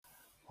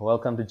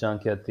Welcome to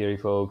Junkyard Theory,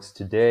 folks.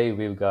 Today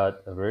we've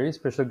got a very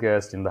special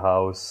guest in the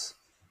house,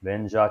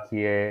 Ben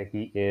JACQUIER.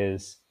 He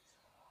is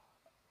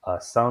a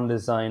sound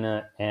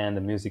designer and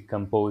a music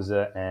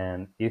composer.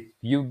 And if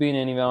you've been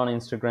anywhere on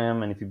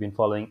Instagram and if you've been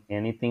following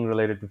anything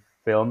related to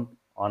film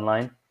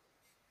online,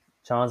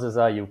 chances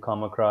are you've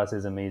come across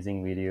his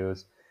amazing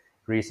videos.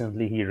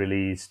 Recently, he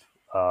released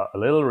a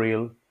little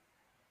reel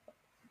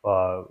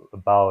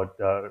about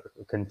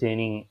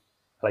containing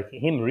like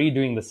him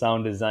redoing the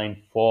sound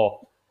design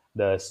for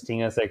the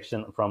stinger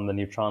section from the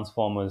new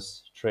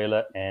Transformers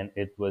trailer, and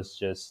it was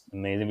just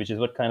amazing, which is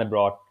what kind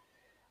of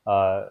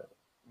uh,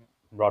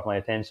 brought my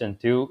attention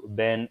to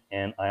Ben,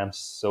 and I am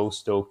so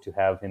stoked to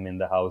have him in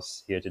the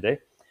house here today.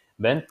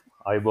 Ben,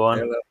 Aibon,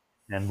 Hello.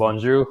 and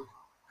bonjour.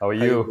 How are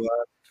How you you? doing?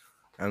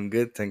 I'm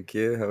good, thank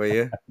you. How are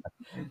you?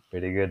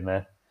 Pretty good,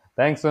 man.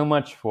 Thanks so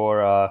much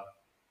for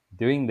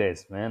doing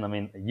this, man. I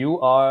mean, you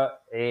are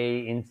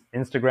a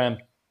Instagram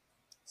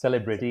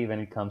celebrity when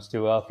it comes to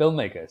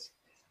filmmakers.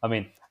 I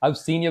mean, I've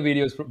seen your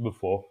videos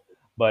before,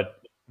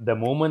 but the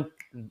moment,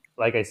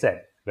 like I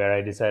said, where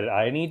I decided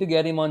I need to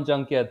get him on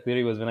Junkyard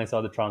Theory was when I saw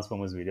the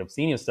Transformers video. I've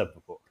seen your stuff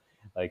before.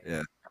 Like,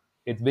 Yeah.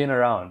 it's been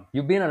around.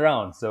 You've been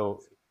around.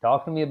 So,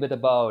 talk to me a bit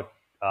about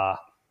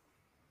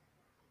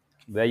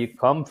where you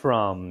come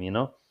from,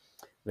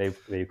 where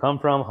you come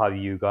from, how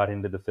you got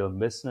into the film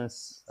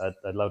business.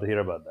 I'd love to hear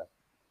about that.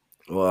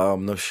 Well,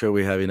 I'm not sure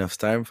we have enough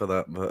time for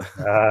that, but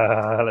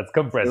Let's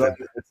compress it.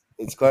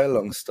 it's quite a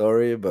long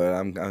story. But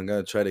I'm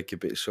gonna try to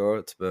keep it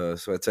short. But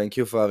so thank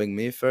you for having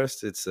me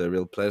first. It's a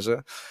real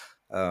pleasure.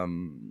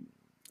 Um,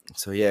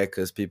 so yeah,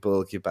 because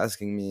people keep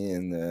asking me,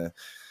 and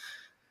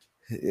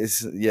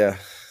it's yeah,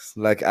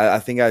 like I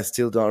think I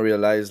still don't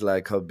realize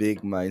like how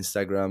big my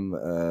Instagram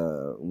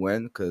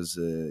went because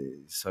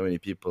so many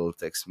people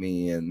text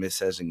me and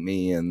messaging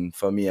me, and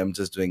for me, I'm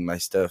just doing my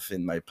stuff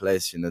in my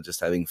place, just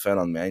having fun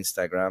on my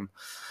Instagram.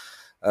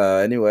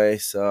 Anyway,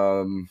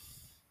 so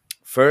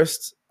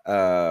first,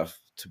 to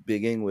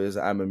begin with,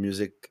 I'm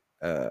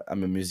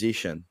a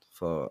musician.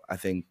 For I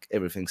think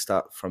everything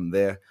start from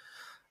there.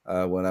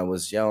 When I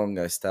was young,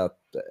 I started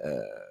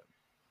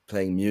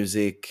playing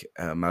music.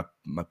 My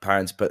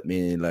parents put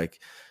me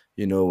like,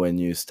 when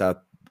you start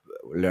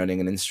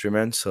learning an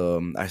instrument.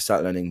 So I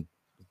started learning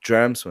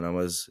drums when I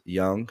was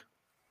young,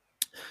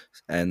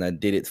 and I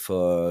did it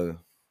for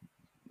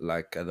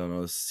like I don't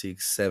know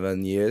 6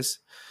 7 years.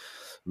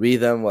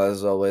 Rhythm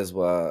was always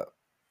what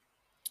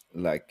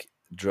like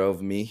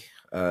drove me.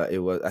 It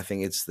was I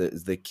think it's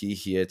the key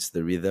here. It's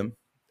the rhythm,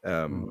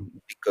 Mhm.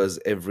 because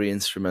every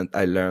instrument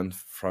I learned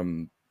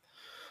from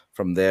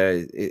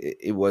there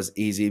it was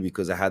easy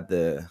because I had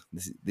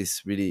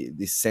this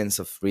sense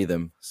of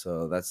rhythm.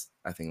 So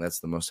I think that's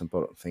the most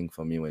important thing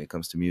for me when it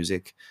comes to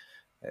music.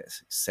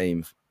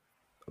 Same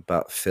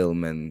about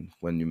film, and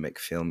when you make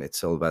film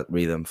it's all about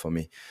rhythm for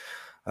me.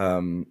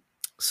 um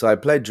so I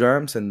played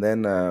drums, and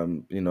then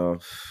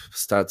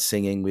start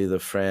singing with a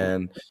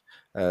friend.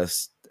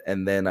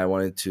 And then I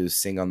wanted to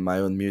sing on my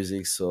own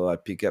music, so I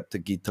pick up the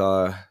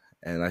guitar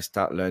and I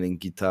start learning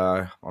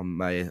guitar on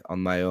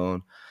my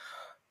own,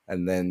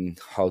 and then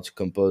how to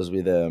compose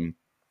with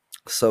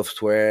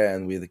software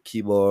and with a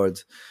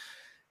keyboard.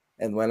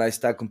 And when I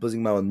start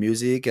composing my own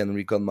music and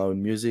record my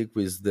own music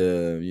with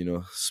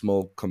the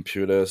small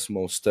computer,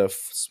 small stuff,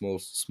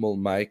 small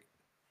mic,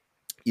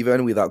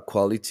 even without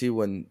quality,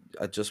 when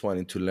I just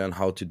wanted to learn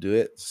how to do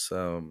it.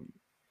 So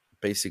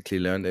basically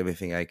learned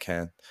everything I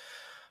can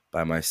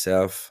by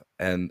myself.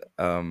 And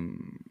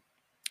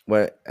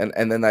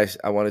and then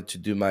I wanted to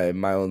do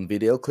my own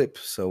video clip.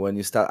 So when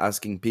you start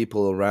asking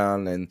people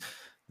around and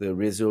the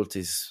result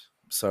is,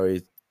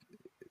 sorry,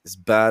 it's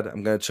bad.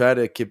 I'm gonna try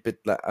to keep it.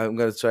 Like, I'm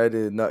gonna try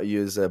to not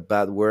use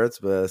bad words,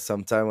 but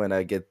sometimes when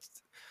I get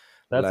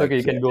That's okay.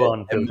 You like can go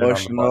unfiltered on the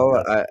emotional,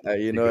 podcast.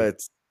 Pretty good.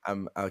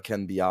 I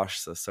can be harsh.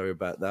 So sorry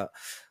about that.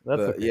 That's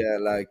But okay. yeah,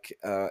 like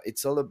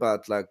it's all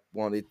about like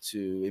wanting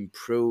to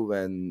improve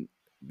and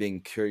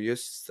being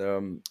curious.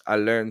 I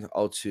learned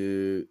how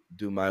to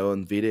do my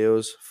own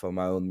videos for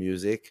my own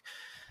music.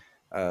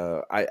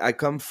 I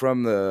come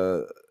from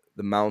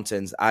the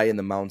mountains, I in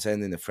the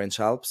mountain in the French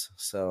Alps.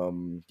 So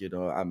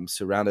I'm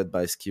surrounded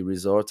by ski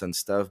resorts and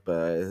stuff,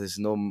 but there's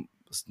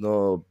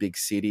no big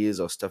cities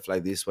or stuff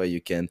like this where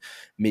you can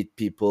meet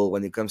people.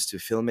 When it comes to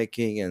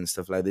filmmaking and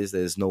stuff like this,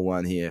 there's no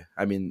one here.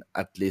 I mean,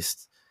 at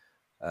least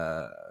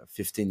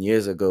 15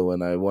 years ago,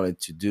 when I wanted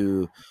to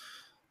do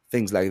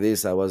things like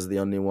this, I was the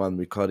only one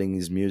recording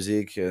his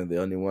music, the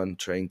only one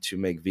trying to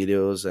make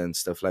videos and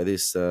stuff like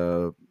this.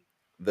 The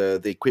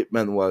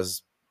equipment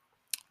was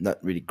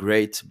not really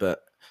great,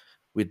 but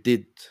we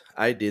did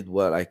I did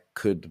what I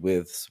could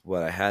with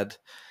what I had.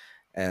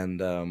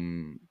 And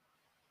um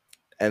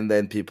and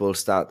then people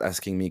start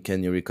asking me,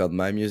 can you record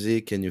my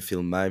music, can you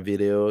film my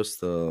videos?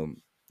 So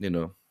you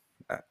know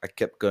I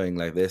kept going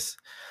like this.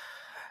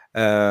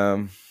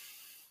 Um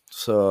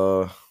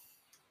so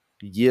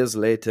years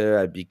later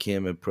I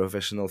became a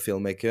professional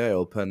filmmaker. I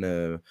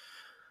opened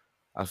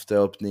After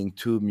opening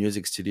two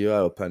music studio, I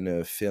opened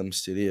a film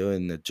studio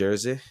in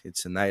Jersey.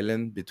 It's an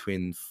island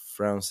between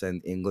France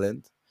and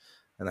England,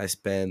 and I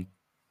spent,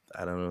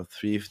 I don't know,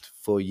 3 to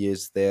 4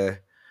 years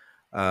there,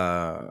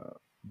 uh,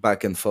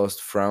 back and forth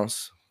to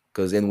France.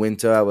 Because in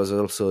winter I was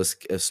also a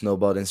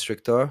snowboard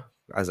instructor.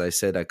 As I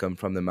said, I come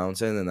from the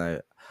mountain, and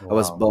I was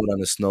Wow. born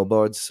on a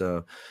snowboard.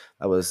 So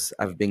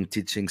I've been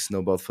teaching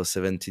snowboard for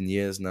 17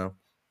 years now.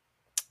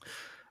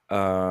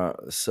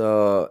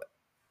 So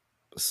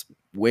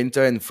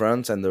winter in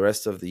France and the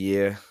rest of the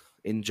year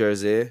in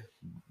Jersey,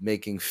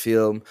 making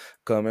film,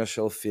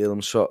 commercial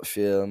film, short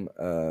film,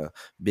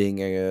 being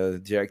a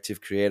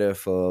directive creator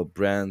for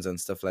brands and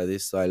stuff like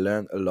this. So I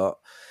learned a lot,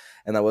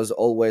 and I was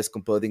always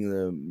composing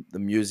the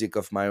music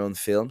of my own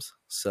films.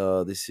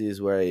 So this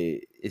is where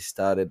it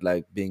started,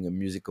 like being a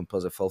music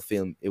composer for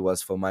film. It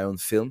was for my own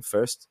film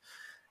first,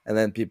 and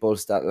then people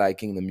start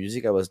liking the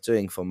music I was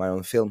doing for my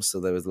own film. So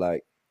there was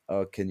like,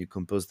 oh, can you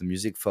compose the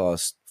music for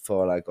us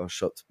for like a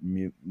short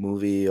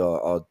movie,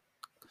 or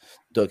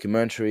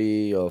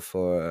documentary, or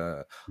for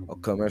a Mhm.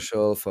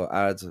 commercial, for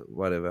ads,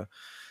 whatever.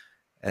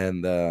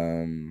 And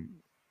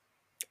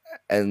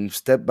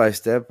step by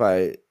step,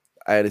 I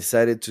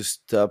decided to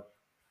stop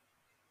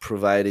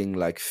providing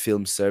like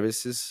film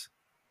services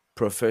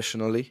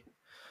professionally,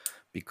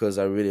 because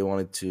I really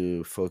wanted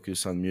to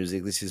focus on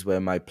music. This is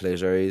where my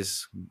pleasure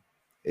is.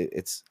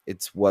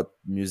 It's what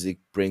music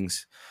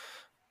brings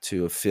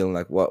to a film,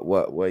 like what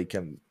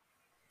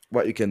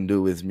you can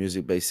do with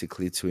music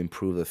basically to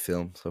improve the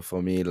film. So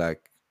for me,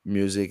 like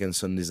music and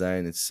sound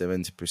design, it's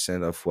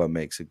 70% of what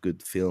makes a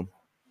good film.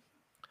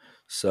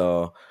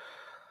 So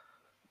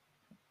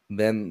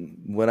then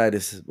when I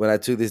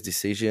took these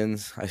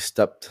decisions, I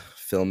stopped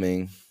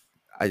filming.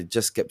 I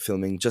just kept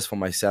filming just for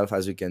myself.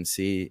 As you can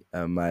see,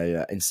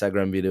 my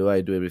Instagram video,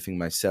 I do everything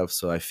myself.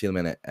 So I film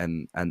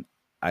and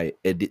I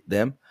edit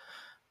them.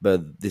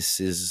 But this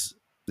is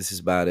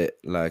about it.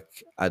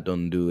 Like I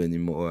don't do any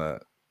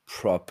more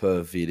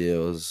proper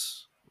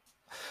videos,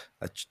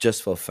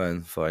 just for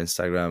fun, for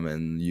Instagram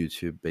and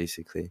YouTube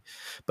basically.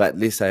 But at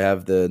least I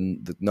have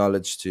the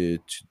knowledge to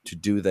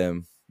do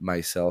them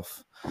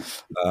myself.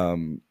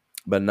 um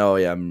but now,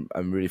 yeah,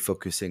 I'm really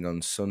focusing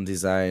on sound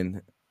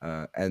design,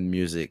 and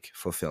music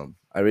for film.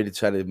 I really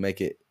try to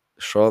make it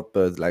short,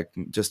 but like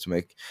just to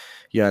make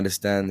you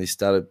understand, it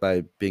started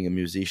by being a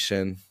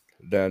musician,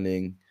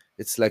 learning.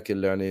 It's like a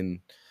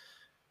learning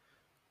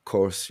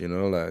course,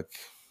 like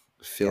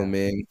Yeah.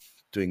 filming,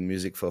 doing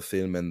music for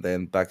film, and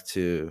then back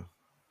to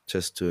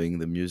just doing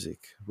the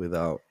music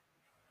without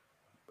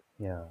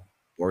Yeah.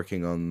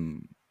 working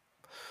on.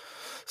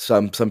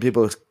 Some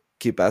people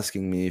keep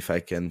asking me if I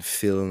can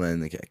film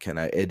and can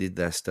I edit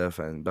that stuff,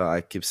 and but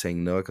I keep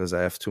saying no, because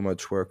I have too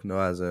much work now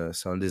as a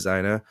sound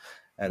designer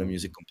and a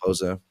music Mhm.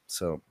 composer.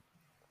 So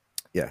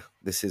yeah,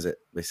 this is it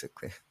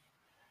basically.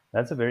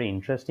 That's a very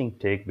interesting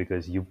take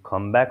because you've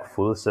come back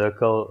full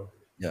circle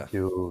Yeah,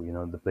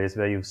 to the place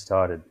where you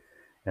started,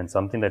 and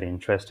something that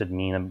interested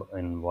me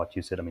in what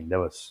you said. I mean, there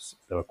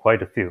were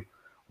quite a few.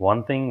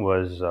 One thing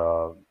was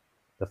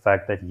the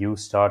fact that you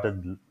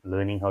started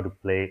learning how to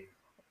play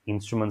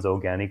instruments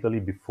organically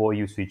before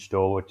you switched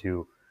over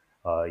to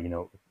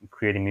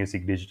creating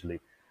music digitally.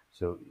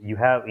 So you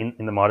have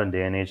in the modern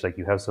day and age, like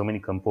you have so many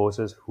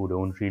composers who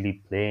don't really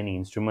play any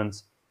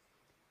instruments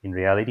in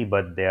reality,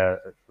 but they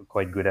are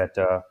quite good at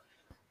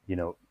you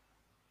know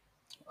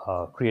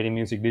creating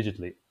music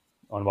digitally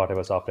on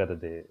whatever software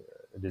that they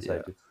yeah.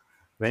 decide to.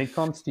 When it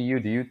comes to you,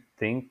 do you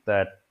think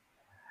that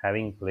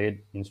having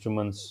played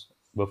instruments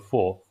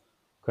before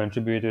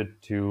contributed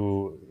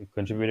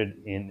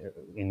in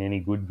any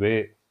good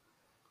way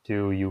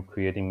to you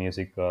creating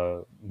music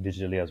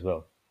digitally as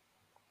well?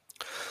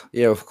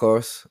 Yeah, of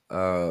course.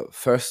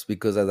 First,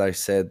 because as I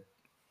said,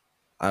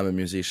 I'm a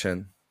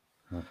musician.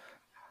 Mm.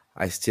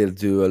 I still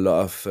do a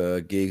lot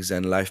of gigs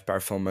and live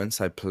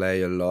performance. I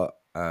play a lot.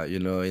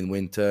 In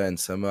winter and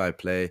summer,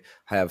 I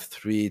have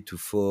 3 to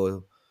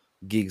 4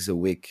 gigs a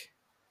week.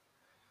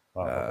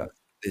 Wow. Uh, Okay.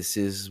 this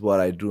is what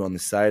I do on the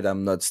side.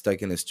 I'm not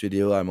stuck in a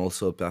studio. I'm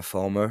also a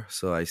performer.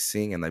 So I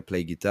sing and I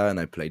play guitar and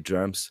I play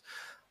drums.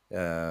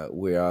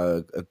 We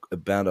are a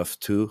band of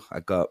two. I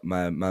got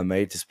my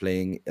mate is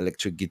playing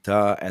electric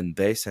guitar and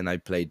bass, and I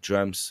play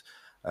drums,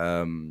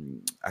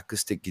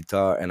 acoustic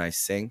guitar, and I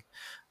sing.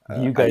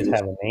 Do you I guys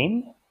have a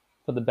name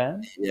for the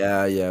band?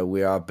 Yeah, yeah,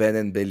 we are Ben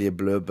and Bélier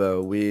Bleu,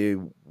 but we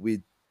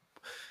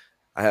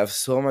I have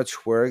so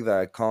much work that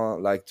I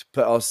can't, like, to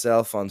put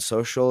ourselves on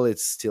social.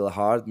 It's still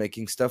hard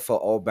making stuff for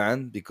our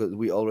band because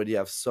we already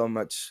have so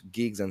much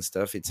gigs and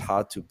stuff. It's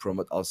hard to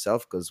promote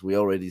ourselves because we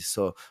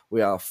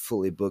are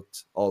fully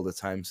booked all the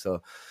time.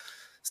 So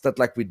it's not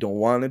like we don't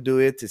want to do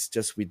it. It's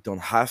just we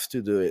don't have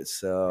to do it.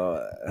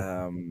 So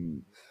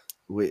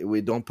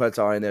we don't put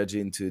our energy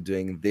into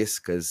doing this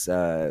because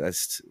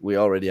we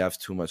already have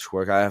too much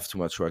work. I have too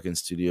much work in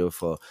studio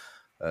for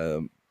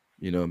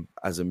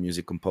as a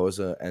music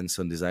composer and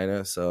sound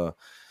designer. So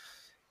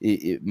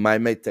my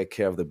mate take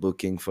care of the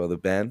booking for the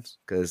band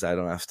because I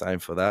don't have time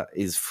for that.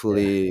 He's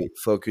Yeah. fully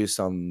focused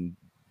on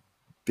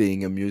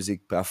being a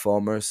music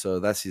performer, so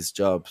that's his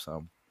job.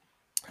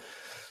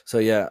 So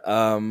yeah,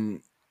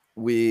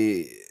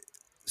 we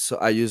so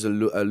I use a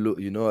loop, a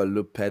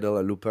loop pedal,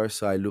 a looper.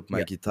 So I loop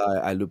my Yeah. guitar,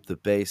 I loop the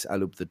bass, I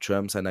loop the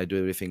drums, and I do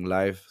everything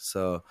live.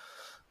 So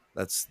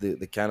that's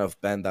the kind of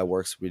band that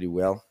works really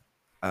well.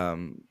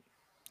 Um,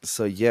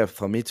 so yeah,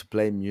 for me to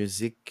play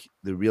music,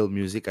 the real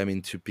music, I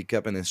mean, to pick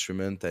up an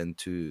instrument and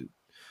to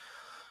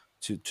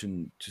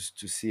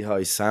see how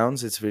it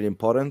sounds, it's really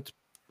important.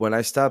 When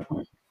I start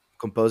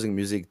composing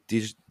music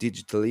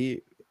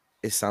digitally,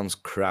 it sounds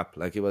crap.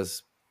 Like it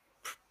was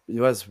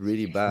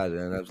really bad,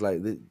 and I was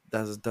like,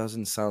 this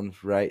doesn't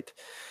sound right.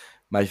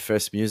 My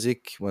first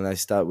music when I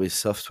start with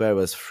software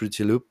was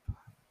Fruity Loop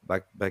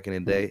back in the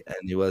Mm. day,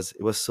 and it was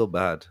so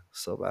bad,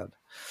 so bad.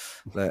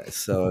 Like,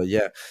 so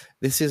yeah,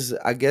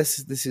 I guess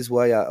this is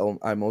why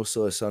I'm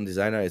also a sound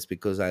designer. It's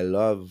because I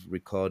love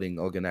recording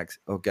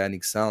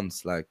organic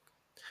sounds. Like,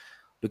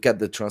 look at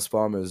the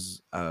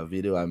Transformers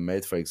video I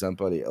made, for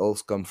example. It all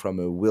come from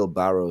a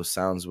wheelbarrow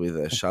sounds with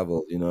a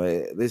shovel.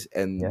 This,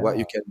 and what Yeah.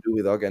 you can do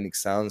with organic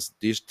sounds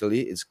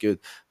digitally is good,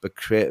 but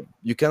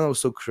you can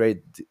also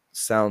create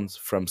sounds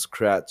from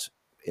scratch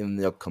in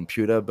your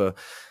computer, but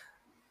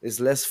it's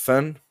less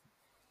fun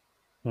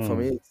for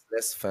me. Hmm. It's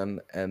less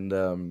fun,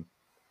 and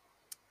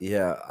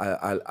yeah,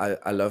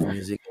 I love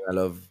music. I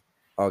love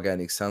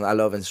organic sound. I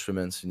love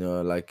instruments.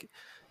 Like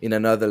in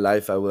another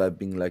life, I would have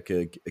been like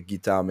a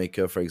guitar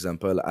maker, for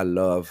example. I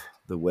love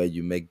the way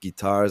you make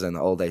guitars and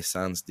all they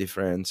sounds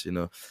different.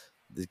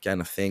 These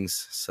kind of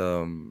things.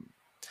 So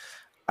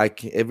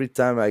every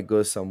time I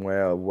go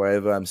somewhere or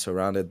wherever I'm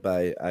surrounded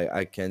by,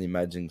 I can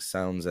imagine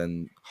sounds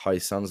and how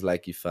it sounds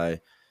like if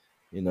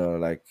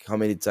like how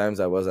many times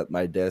I was at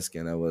my desk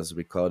and I was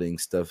recording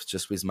stuff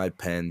just with my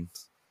pen,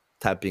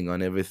 tapping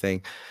on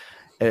everything,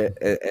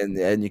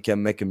 and you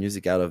can make a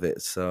music out of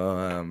it.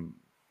 So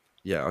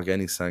yeah,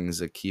 organic sound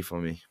is a key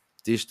for me.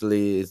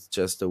 Digitally, it's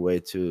just a way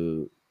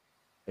to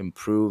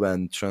improve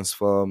and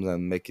transform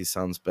and make it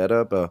sounds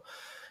better, but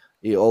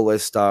it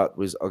always start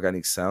with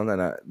organic sound,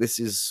 and this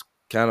is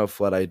kind of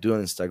what I do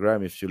on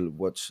Instagram. If you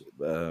watch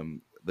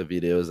the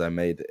videos I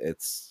made,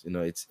 it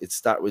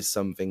start with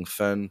something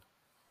fun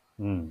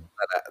Hmm.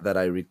 that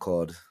I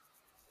record.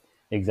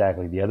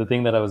 Exactly. The other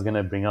thing that I was going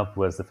to bring up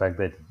was the fact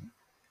that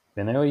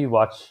whenever you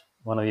watch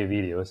one of your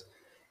videos,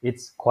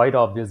 it's quite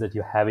obvious that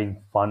you're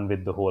having fun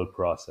with the whole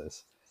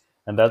process.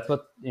 And that's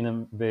what, in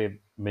a way,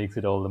 makes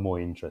it all the more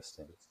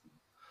interesting.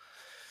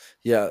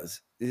 Yeah,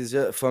 it's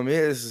just, for me,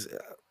 is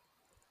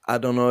I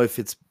don't know if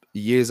it's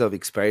years of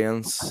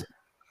experience,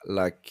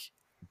 like,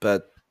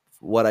 but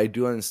what I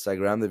do on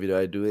Instagram, the video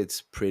I do,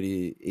 it's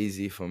pretty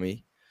easy for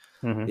me.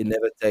 It Hmm.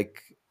 never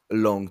take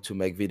long to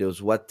make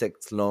videos. What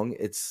takes long,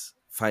 it's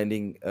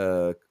finding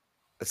a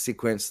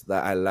sequence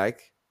that I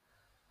like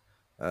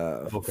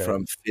Okay.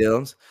 from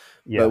films.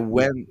 But Yeah.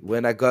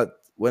 when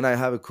I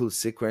have a cool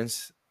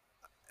sequence,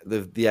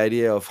 the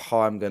idea of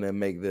how I'm gonna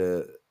make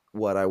the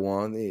what I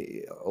want,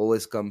 it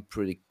always come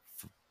pretty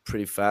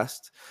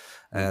fast,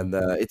 and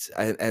Hmm.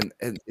 and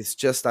it's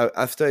just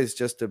after it's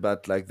just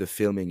about like the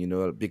filming,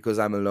 because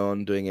I'm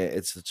alone doing it.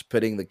 It's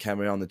putting the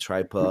camera on the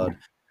tripod,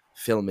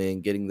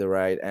 filming, getting the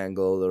right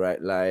angle, the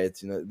right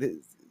light.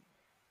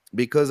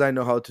 Because I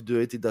know how to do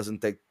it. It doesn't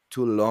take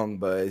too long,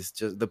 but it's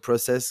just the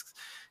process.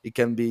 It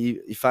can be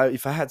if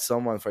I had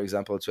someone, for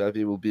example, to help,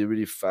 it will be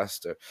really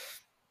faster.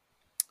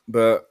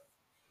 But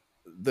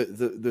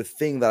the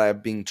thing that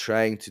I've been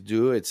trying to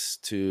do, it's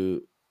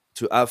to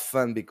have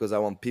fun, because I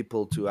want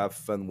people to have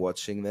fun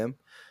watching them.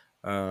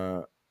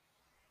 Uh,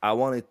 I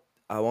wanted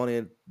I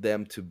wanted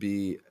them to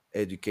be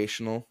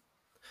educational.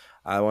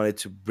 I wanted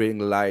to bring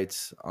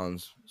light on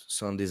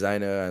sound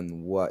designer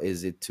and what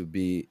is it to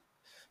be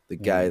the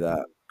guy Hmm.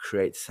 that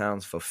creates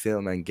sounds for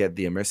film and get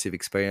the immersive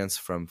experience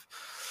from,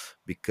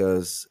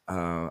 because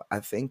I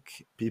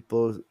think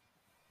people,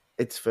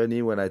 it's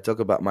funny when I talk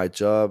about my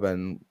job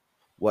and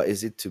what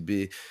is it to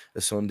be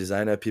a sound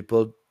designer.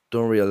 People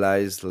don't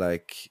realize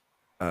like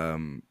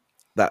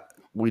that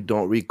we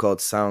don't record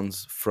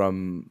sounds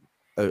from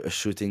a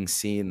shooting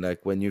scene.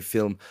 Like when you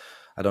film,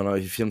 I don't know,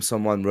 if you film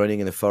someone running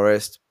in the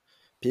forest,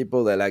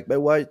 people they're like,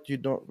 but why you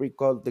don't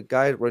record the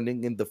guy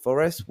running in the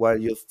forest while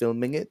you're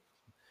filming it?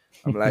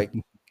 I'm like,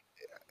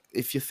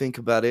 if you think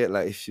about it,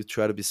 like if you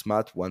try to be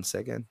smart 1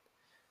 second,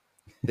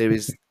 there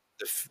is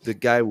the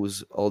guy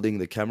who's holding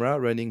the camera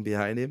running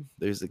behind him.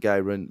 There's the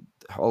guy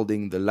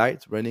holding the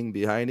light running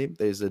behind him.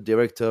 There's a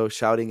director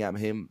shouting at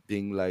him,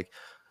 being like,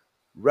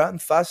 "Run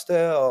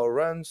faster, or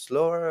run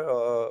slower,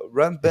 or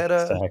run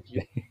better."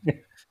 Exactly.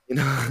 You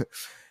know,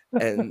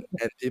 and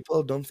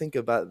people don't think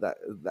about that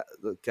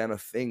kind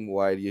of thing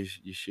while you're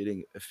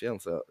shooting a film.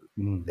 So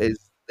Hmm.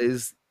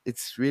 there's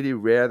it's really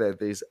rare that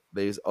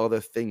there's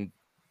other thing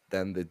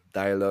than the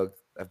dialogue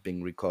I've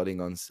been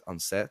recording on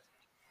set.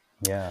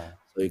 Yeah.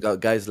 So you got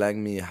guys like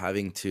me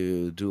having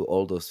to do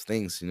all those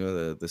things,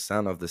 the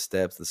sound of the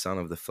steps, the sound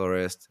of the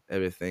forest,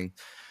 everything.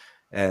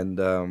 And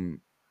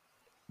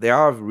they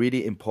are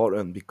really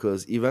important,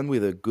 because even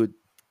with a good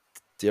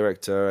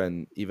director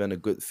and even a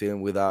good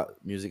film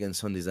without music and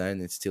sound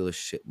design, it's still a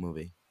shit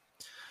movie.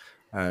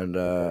 And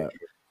Very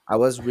true. I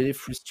was really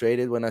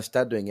frustrated when I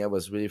started doing it. I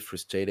was really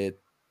frustrated.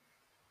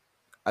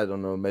 I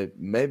don't know,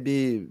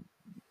 maybe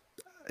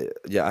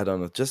yeah, I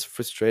don't know, just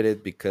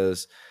frustrated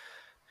because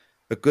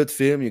a good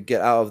film you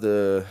get out of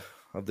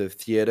the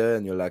theater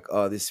and you're like,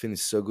 oh, this film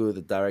is so good,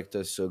 the director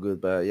is so good.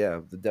 But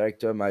yeah, the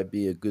director might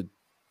be a good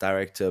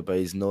director, but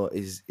he's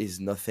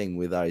nothing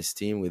without his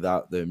team,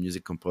 without the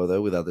music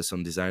composer, without the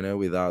sound designer,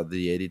 without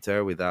the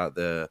editor, without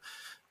the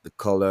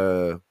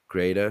color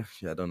grader.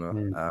 I don't know.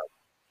 Mm.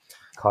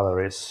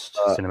 Colorist,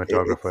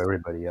 cinematographer, It's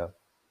everybody. Yeah.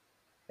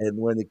 and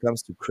when it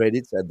comes to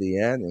credits at the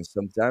end, and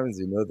sometimes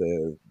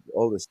the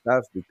all the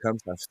stuff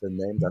becomes after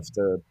named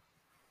after.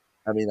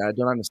 I mean, I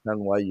don't understand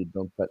why you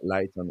don't put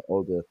light on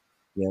all the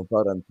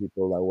important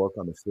people that work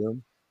on the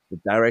film. The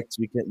direct,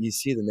 you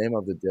see the name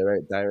of the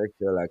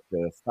director like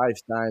 5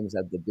 times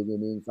at the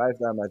beginning, 5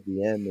 times at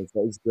the end.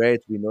 It's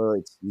great. We know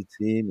it's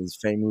him. He's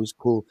famous,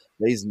 cool.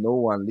 There is no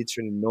one,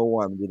 literally no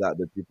one, without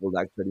the people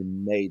that actually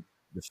made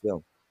the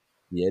film.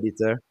 The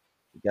editor,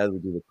 the guy who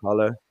do the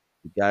color,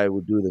 the guy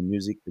who do the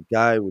music, the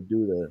guy who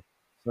do the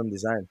sound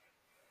design.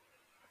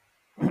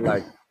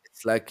 Like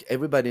it's like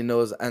everybody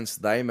knows Hans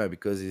Zimmer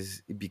because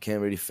he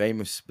became really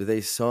famous. But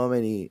there's so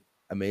many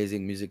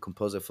amazing music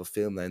composer for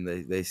film, and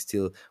they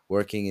still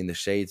working in the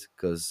shades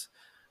because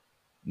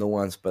no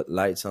one's put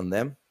lights on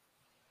them.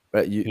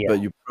 Yeah.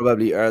 But you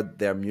probably heard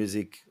their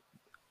music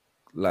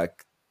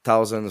like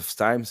thousands of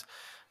times.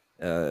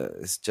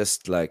 It's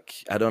just like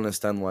I don't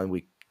understand why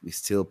we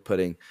still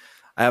putting.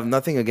 I have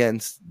nothing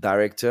against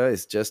director.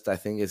 It's just I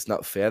think it's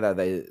not fair that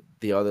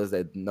the others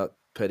they're not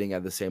putting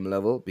at the same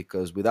level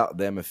because without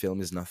them a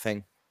film is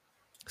nothing,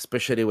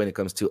 especially when it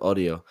comes to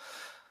audio,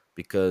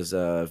 because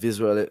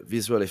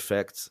visual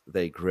effects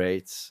they're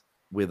great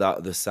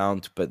without the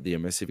sound, but the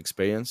immersive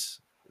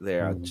experience they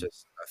are Mm.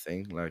 just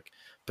nothing. Like,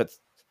 but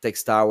take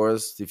Star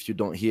Wars, if you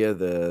don't hear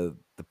the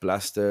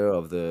blaster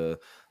of the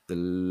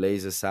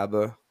laser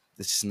saber,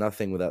 it's just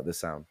nothing without the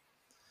sound.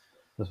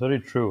 That's very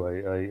true.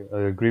 I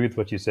agree with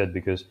what you said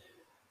because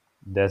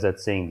there's that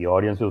saying the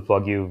audience will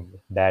forgive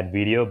bad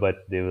video,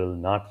 but they will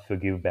not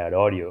forgive bad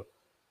audio.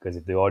 Because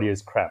if the audio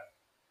is crap,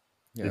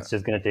 Yeah. it's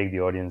just going to take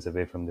the audience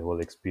away from the whole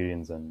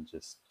experience and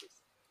just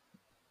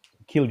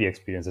kill the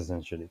experience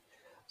essentially.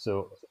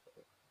 So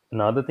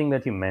another thing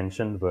that you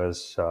mentioned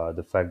was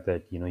the fact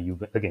that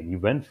you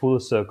went full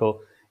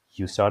circle.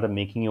 You started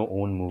making your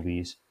own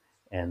movies,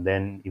 and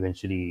then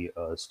eventually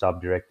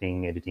stopped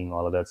directing, editing,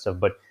 all of that stuff.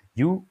 But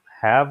you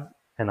have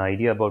an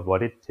idea about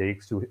what it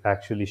takes to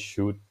actually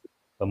shoot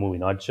a movie,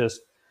 not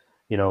just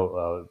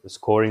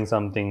scoring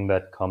something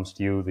that comes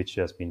to you, which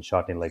has been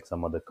shot in like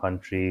some other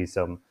country,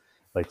 some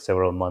like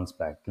several months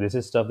back. This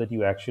is stuff that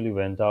you actually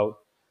went out,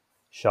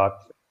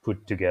 shot,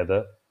 put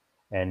together,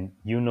 and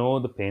you know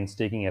the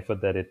painstaking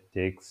effort that it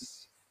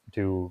takes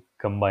to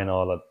combine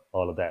all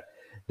of that.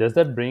 Does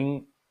that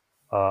bring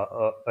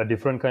a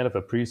different kind of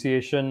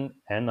appreciation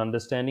and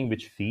understanding,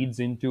 which feeds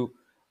into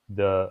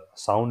the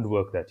sound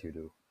work that you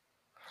do?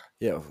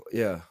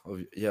 Yeah,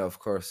 of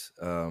course.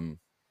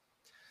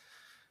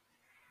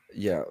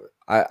 Yeah,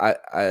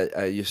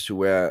 I used to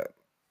wear,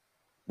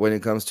 when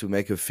it comes to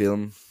make a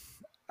film,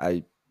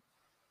 I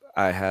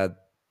I had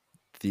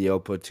the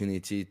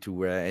opportunity to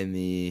wear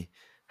any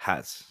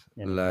hats.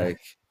 Any,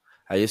 Like,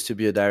 I used to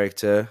be a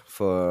director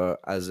for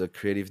as a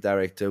creative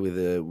director with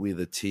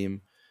a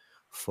team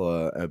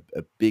for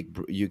a big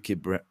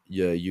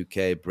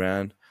UK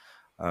brand.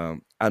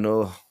 I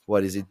know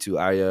what is it to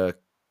hire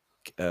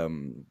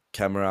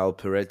camera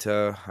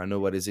operator. I know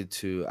what is it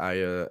to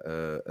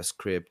hire a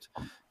script,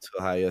 to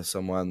hire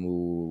someone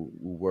who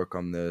work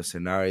on the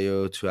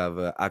scenario, to have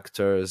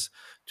actors,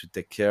 to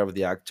take care of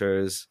the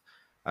actors.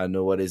 I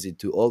know what is it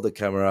to hold the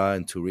camera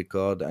and to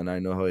record, and I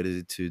know how it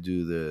is to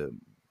do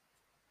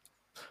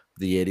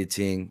the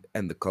editing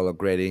and the color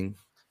grading.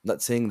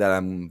 Not saying that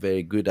I'm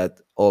very good at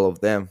all of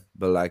them,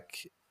 but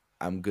like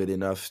I'm good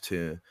enough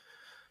to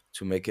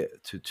make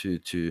it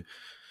to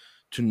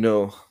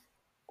know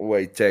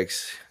what it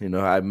takes.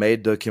 I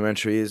made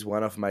documentaries.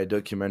 One of my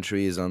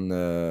documentaries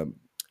on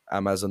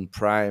Amazon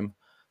Prime,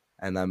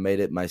 and I made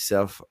it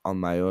myself on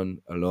my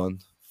own, alone,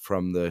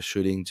 from the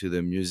shooting to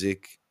the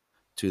music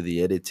to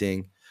the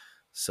editing.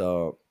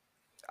 So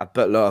I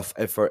put a lot of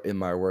effort in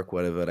my work,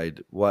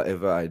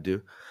 whatever I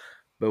do.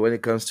 But when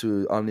it comes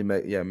to only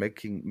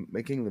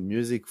making the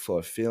music for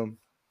a film,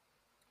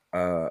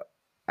 uh,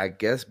 I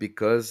guess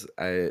because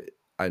I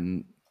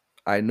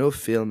I know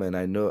film and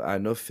I know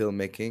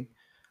filmmaking.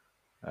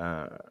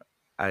 uh,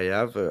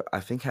 I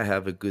think I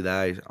have a good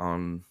eye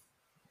on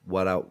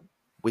what I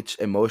which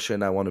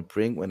emotion I want to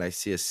bring when I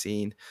see a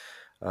scene,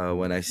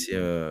 when I see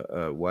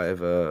a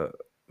whatever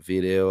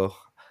video.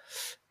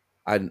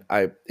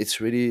 It's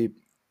really,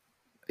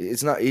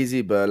 it's not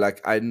easy, but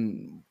like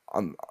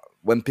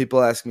when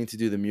people ask me to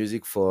do the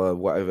music for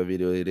whatever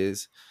video it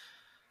is,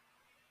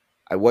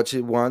 I watch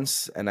it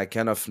once and I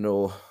kind of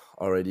know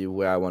already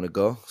where I want to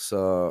go.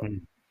 So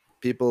mm,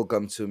 people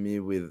come to me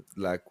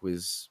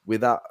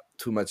without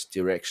too much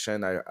direction.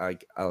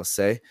 I'll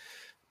say,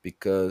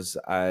 because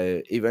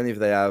I, even if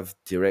they have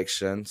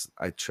directions,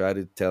 I try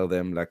to tell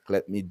them like,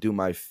 let me do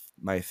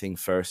my thing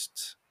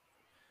first.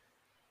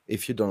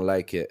 If you don't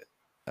like it,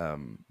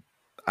 um,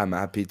 I'm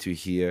happy to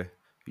hear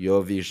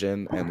your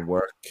vision and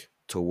work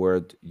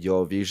toward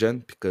your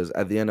vision, because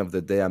at the end of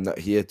the day, I'm not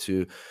here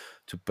to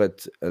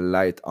put a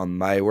light on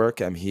my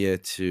work. I'm here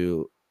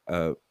to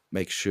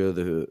make sure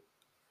the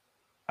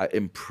I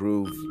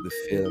improve the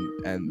film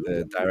and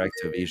the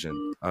director vision,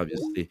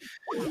 obviously.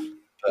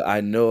 But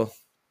I know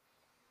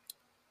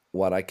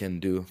what I can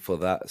do for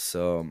that.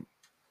 So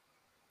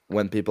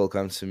when people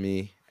come to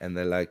me and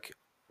they're like,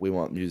 we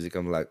want music,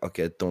 I'm like,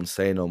 okay, don't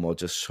say no more,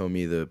 just show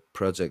me the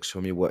project, show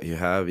me what you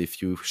have.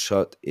 If you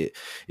shot it,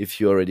 if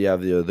you already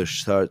have the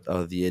shot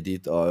or the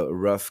edit or a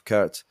rough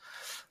cut.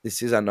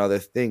 This is another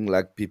thing,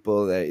 like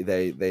people,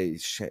 they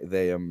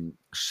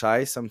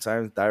shy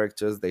sometimes.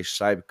 Directors, they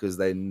shy because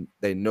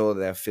they know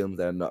their films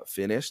are not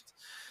finished,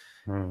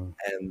 Mm.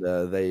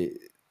 and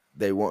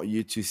they want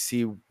you to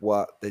see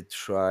what they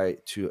try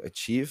to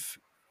achieve.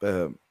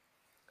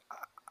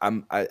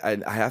 um, I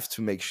have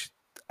to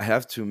I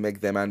have to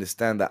make them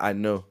understand that I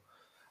know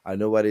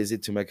what is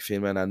it to make a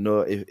film, and I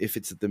know if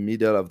it's at the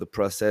middle of the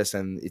process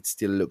and it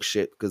still looks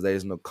shit because there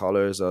is no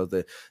colors or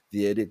the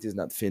edit is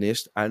not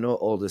finished. I know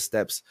all the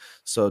steps,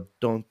 so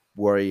don't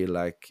worry.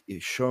 Like,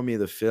 show me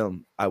the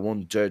film. I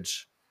won't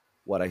judge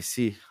what I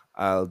see.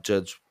 I'll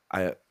judge.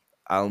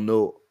 I'll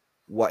know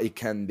what it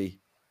can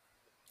be.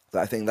 So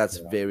I think that's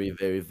Yeah. very,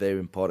 very, very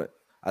important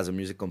as a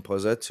music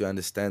composer, to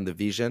understand the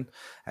vision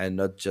and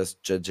not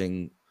just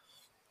judging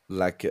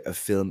like a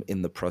film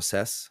in the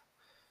process.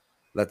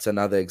 That's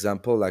another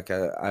example. Like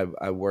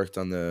I worked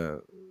on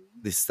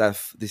this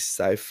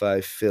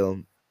sci-fi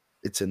film.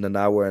 It's an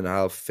hour and a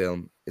half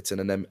film. It's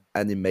an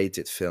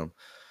animated film.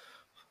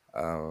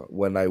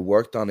 When I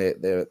worked on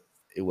it, there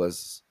it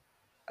was.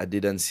 I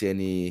didn't see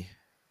any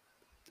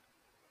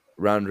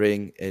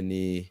rendering,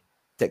 any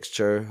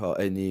texture, or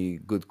any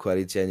good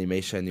quality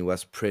animation. It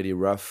was pretty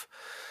rough.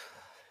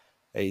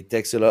 It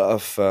takes a lot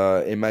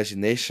of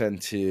imagination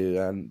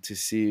to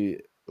see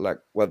like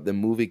what the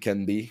movie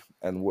can be,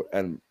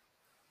 and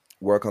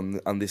work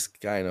on this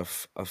kind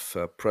of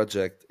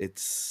project.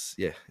 It's,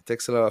 yeah, it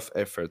takes a lot of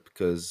effort,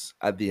 because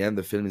at the end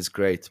the film is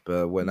great,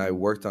 but when I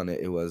worked on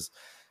it, it was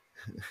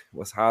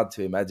hard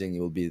to imagine it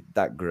will be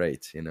that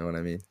great, you know what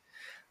I mean.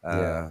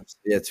 Yeah.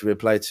 Yeah, to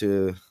reply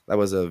to that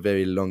was a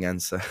very long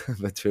answer,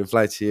 but to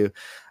reply to you,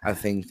 I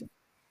think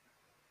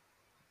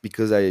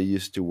because I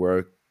used to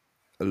work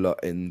a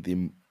lot in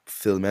the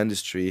film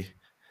industry,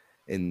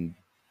 in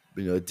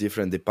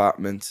different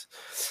departments,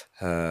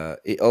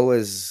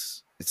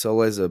 it's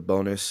always a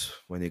bonus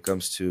when it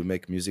comes to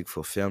make music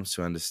for films,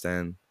 to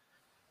understand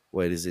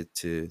what is it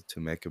to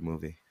make a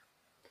movie.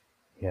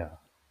 Yeah.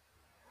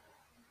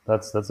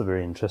 That's a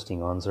very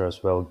interesting answer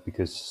as well,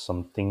 because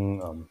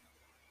something,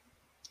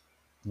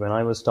 when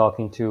I was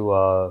talking to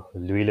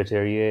Louis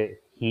Leterrier,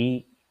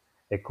 he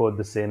echoed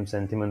the same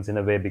sentiments in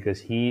a way,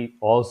 because he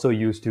also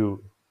used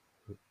to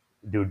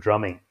do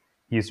drumming.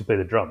 He used to play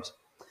the drums.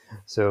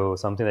 So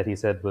something that he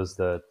said was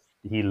that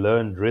he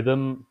learned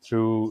rhythm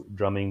through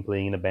drumming,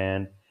 playing in a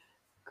band,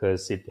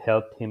 because it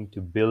helped him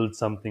to build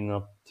something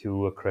up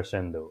to a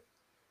crescendo,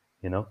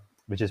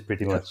 which is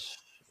pretty Yeah, much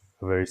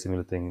a very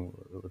similar thing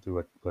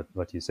to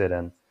what you said.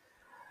 And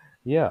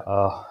yeah,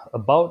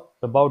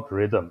 about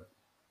rhythm,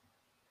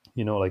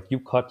 like you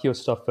cut your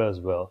stuff as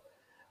well.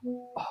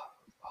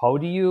 How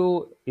do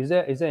you? Is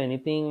there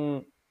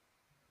anything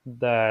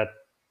that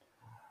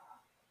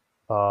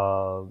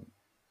uh,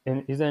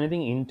 and is there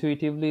anything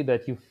intuitively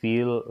that you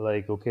feel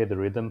like, okay, the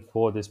rhythm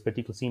for this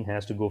particular scene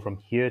has to go from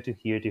here to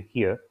here to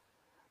here,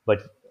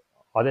 but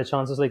are there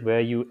chances like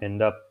where you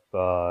end up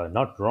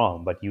not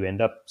wrong, but you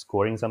end up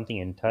scoring something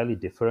entirely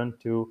different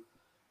to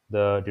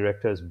the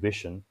director's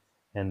vision,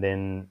 and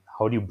then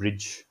how do you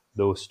bridge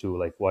those two,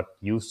 like what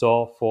you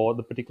saw for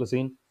the particular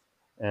scene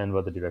and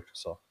what the director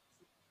saw?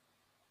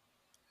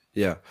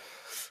 yeah,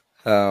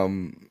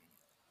 um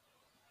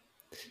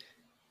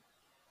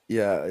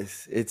yeah,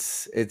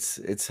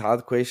 it's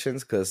hard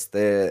questions, because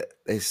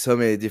there's so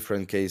many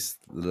different cases,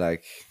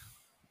 like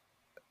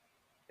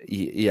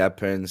it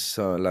happens,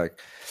 so like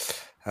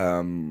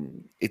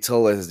it's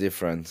always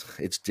different.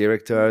 Each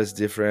director is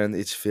different,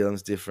 each film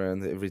is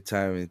different. Every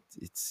time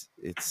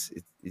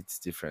it's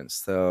different.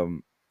 So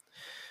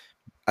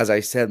as I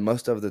said,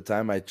 most of the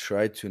time I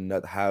try to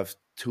not have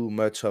too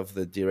much of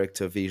the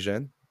director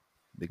vision,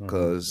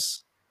 Hmm.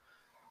 because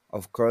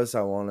of course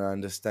I want to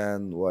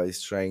understand what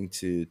he's trying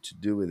to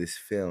do with this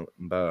film,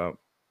 but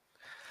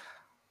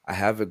I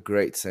have a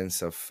great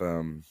sense of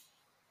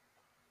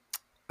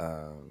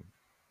uh,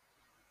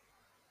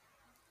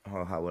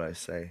 how would I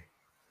say,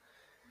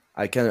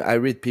 I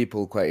read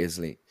people quite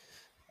easily.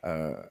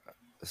 uh,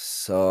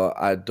 so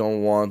I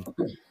don't want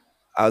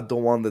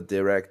the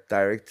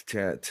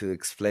director to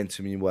explain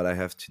to me what I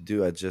have to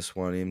do. I just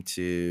want him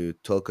to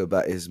talk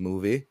about his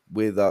movie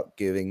without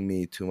giving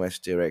me too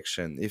much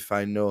direction. If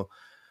I know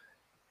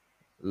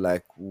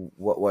like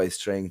what he's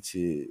trying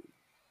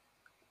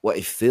what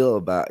I feel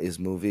about his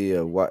movie,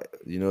 or what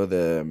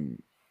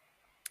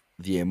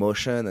the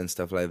emotion and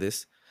stuff like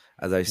this.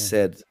 As I Mm-hmm.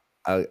 said,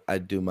 I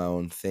do my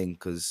own thing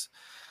because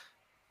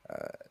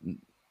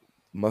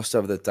most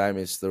of the time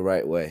it's the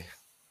right way.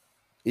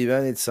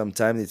 Even it's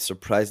sometimes it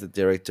surprised the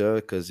director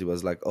because he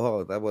was like,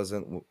 "Oh,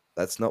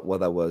 that's not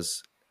what I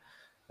was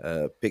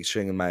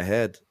picturing in my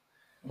head."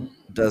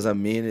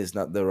 Doesn't mean it's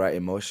not the right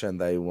emotion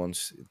that he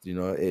wants.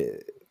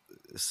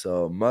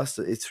 So most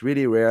it's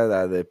really rare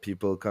that the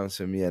people come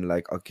to me and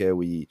like, okay,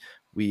 we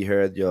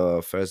heard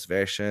your first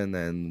version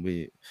and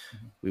we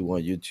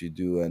want you to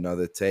do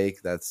another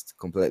take that's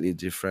completely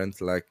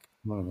different. Like,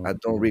 I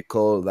don't Mm-hmm.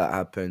 recall that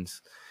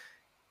happens.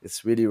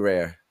 It's really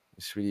rare.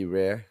 It's really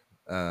rare.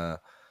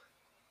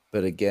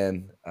 But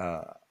again,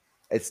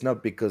 it's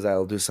not because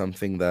I'll do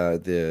something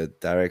that the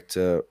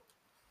director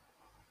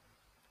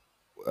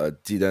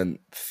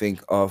didn't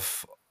think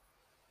of,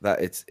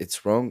 that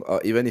it's wrong,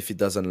 or even if he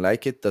doesn't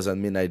like it,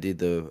 doesn't mean I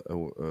did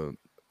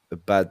a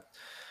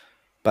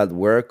bad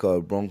work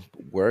or wrong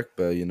work.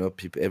 But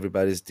people,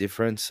 everybody's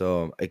different.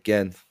 So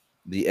again,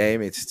 the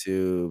aim is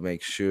to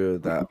make sure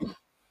that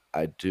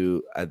I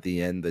do at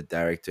the end the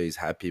director is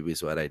happy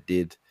with what I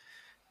did,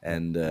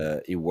 and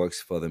it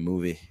works for the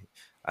movie.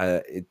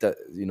 I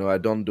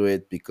don't do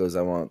it because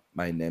I want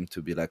my name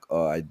to be like,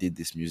 oh, I did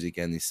this music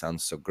and it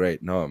sounds so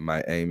great. No,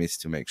 my aim is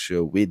to make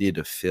sure we did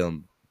a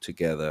film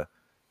together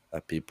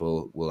that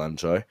people will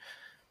enjoy.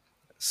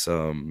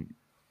 So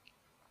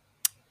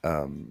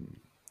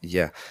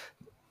yeah,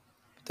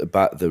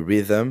 about the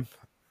rhythm,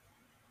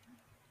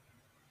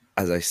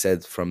 as I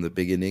said from the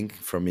beginning,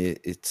 for me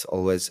it's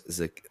always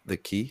the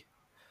key.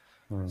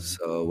 Mm-hmm.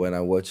 So when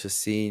I watch a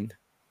scene,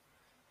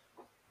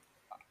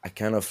 I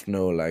kind of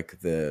know like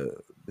the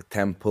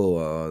tempo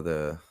or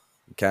the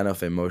kind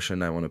of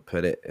emotion I want to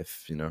put it.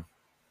 If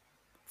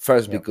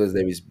first, Yep. because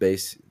there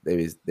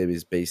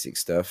is basic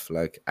stuff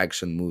like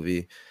action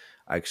movie,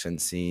 action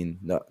scene,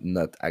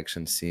 not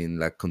action scene,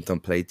 like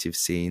contemplative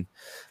scene,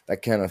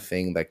 that kind of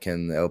thing that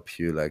can help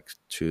you like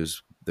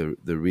choose the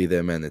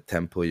rhythm and the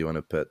tempo you want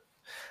to put.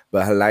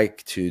 But I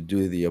like to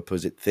do the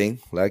opposite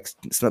thing. Like,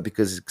 it's not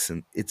because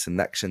it's an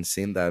action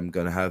scene that I'm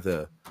gonna have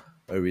a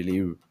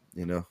really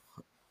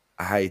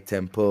high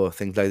tempo or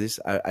things like this.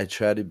 I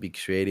try to be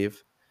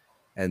creative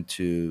and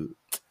to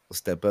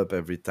step up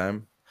every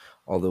time.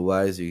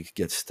 Otherwise, you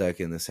get stuck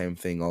in the same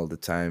thing all the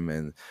time.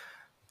 And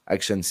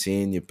action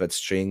scene, you put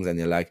strings and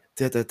you're like,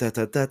 "Ta ta ta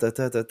ta ta ta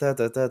ta ta ta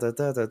ta ta ta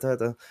ta ta ta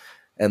ta,"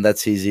 and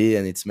that's easy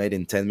and it's made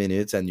in 10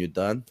 minutes and you're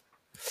done.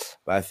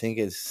 But I think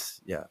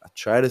yeah, I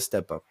try to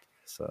step up.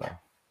 So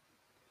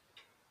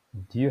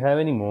Do you have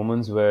any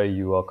moments where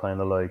you are kind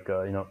of like,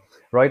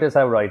 writers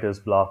have writer's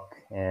block,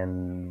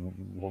 and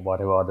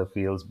whatever other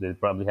fields, they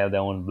probably have their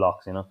own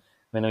blocks,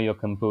 When you're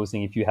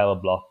composing, if you have a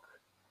block,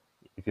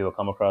 if you ever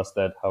come across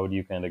that, how do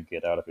you kind of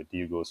get out of it? Do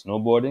you go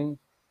snowboarding?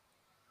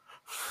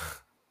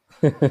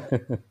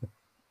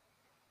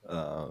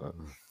 uh,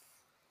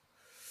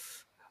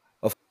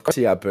 of course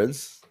it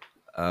happens.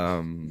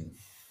 Um,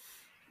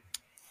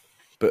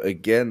 but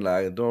again,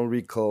 like, I don't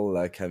recall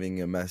like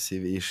having a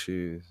massive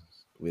issue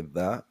with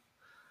that.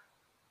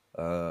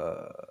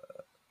 Uh,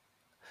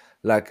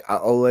 like, I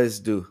always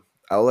do.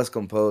 I always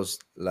compose.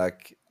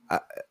 Like,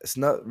 it's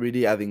not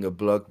really having a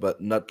block,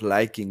 but not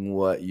liking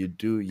what you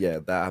do. Yeah,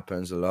 that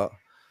happens a lot.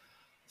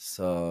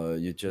 So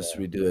you just Yeah.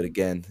 redo it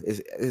again.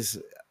 It's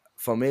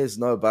for me. It's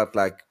not about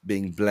like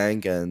being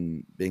blank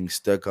and being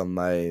stuck on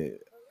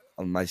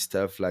my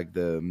stuff, like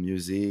the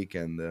music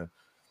and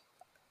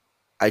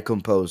I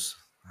compose.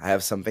 I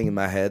have something in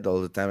my head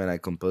all the time, and I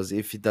compose.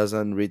 If it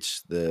doesn't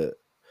reach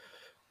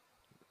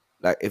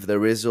if the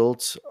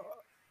results,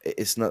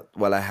 it's not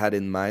what I had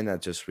in mind, I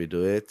just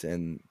redo it.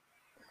 And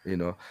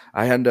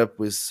I end up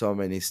with so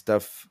many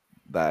stuff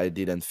that I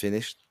didn't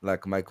finish.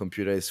 Like, my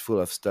computer is full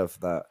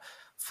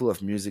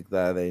of music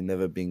that they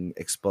never been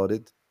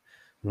exported.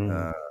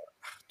 Hmm. uh,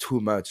 Too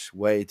much,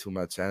 way too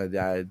much, and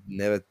I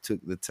never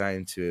took the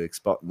time to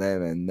export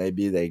them. And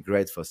maybe they're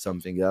great for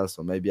something else,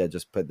 or maybe I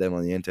just put them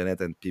on the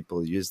internet and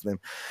people use them.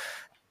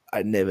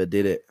 I never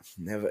did it.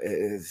 Never.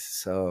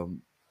 So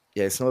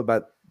yeah, it's not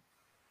about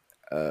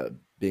uh,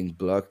 being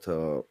blocked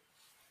or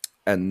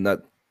and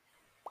not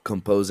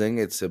composing.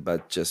 It's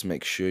about just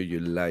make sure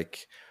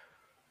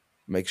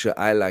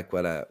I like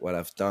what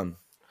I've done.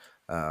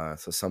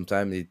 So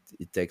sometimes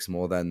it takes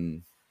more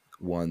than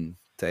one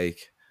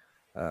take.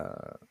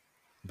 Uh,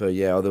 but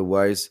yeah,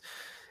 otherwise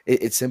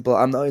it's simple.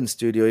 I'm not in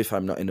studio if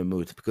I'm not in the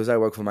mood, because I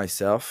work for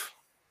myself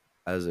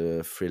as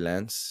a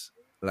freelance.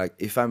 Like,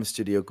 if I'm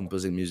studio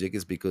composing music,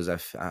 it's because I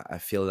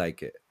feel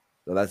like it.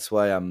 So that's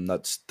why I'm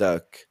not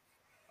stuck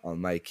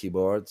on my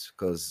keyboard.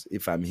 Because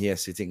if I'm here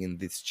sitting in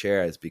this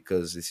chair, it's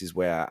because this is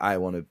where I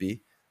want to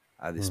be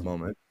at this Hmm.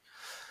 moment.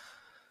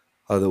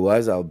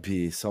 Otherwise, I'll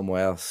be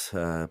somewhere else,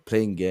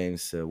 playing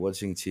games,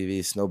 watching TV,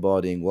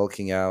 snowboarding,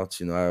 walking out.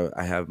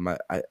 I have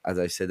as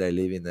I said, I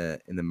live in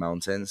the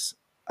mountains.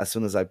 As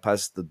soon as I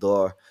pass the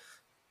door,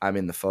 I'm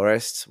in the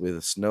forest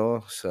with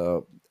snow,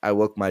 so I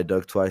walk my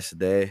dog twice a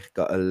day.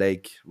 Got a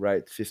lake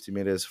right 50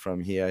 meters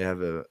from here. I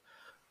have a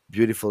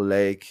beautiful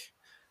lake.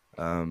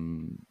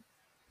 Um,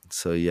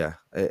 so yeah,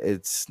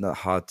 it's not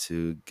hard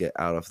to get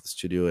out of the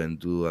studio and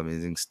do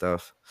amazing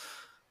stuff.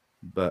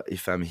 But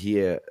if I'm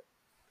here,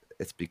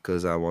 it's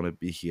because I want to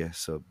be here.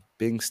 So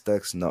being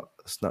stuck's not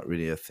it's not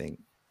really a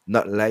thing.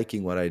 Not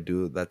liking what I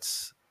do,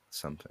 that's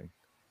something.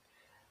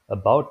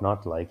 About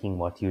not liking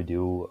what you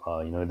do,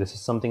 this is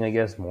something I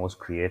guess most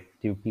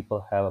creative people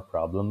have a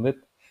problem with,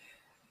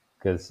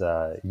 because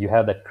you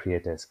have that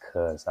creator's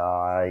curse.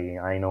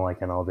 I know I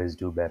can always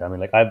do better. I mean,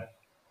 like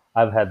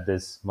I've had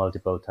this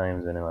multiple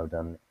times whenever I've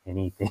done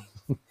anything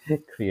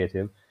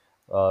creative.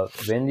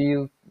 When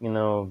do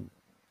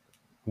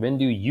when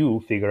do you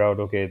figure out,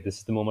 okay, this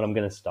is the moment I'm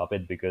going to stop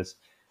it? Because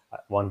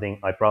one thing,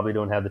 I probably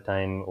don't have the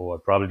time, or I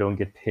probably don't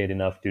get paid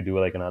enough to do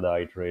like another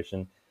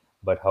iteration.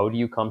 But how do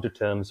you come to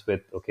terms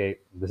with, okay,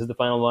 this is the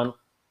final one,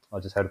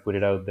 I'll just have to put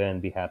it out there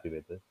and be happy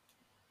with it?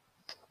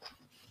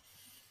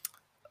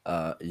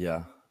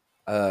 Yeah.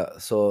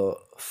 So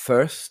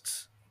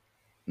first,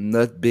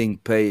 not being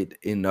paid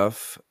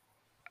enough,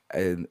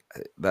 and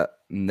that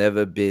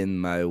never been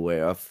my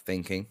way of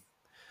thinking.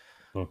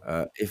 Hmm.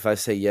 If I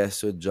say yes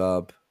to a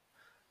job,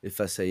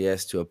 if I say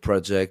yes to a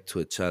project, to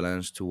a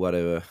challenge, to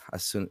whatever,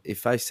 as soon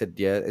if I said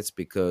yeah, it's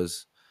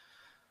because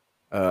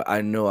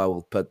I know I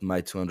will put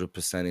my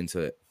 200% into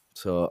it.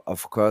 So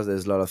of course,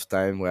 there's a lot of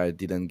time where I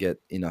didn't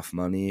get enough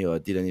money or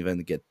didn't even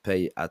get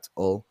paid at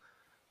all.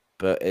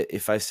 But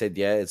if I said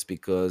yeah, it's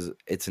because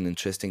it's an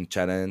interesting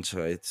challenge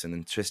or it's an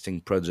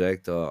interesting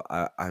project or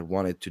I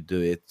wanted to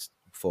do it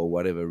for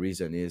whatever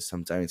reason is.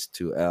 Sometimes it's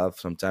to help.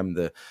 Sometimes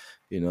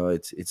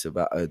it's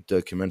about a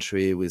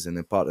documentary with an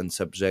important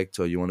subject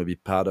or you want to be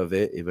part of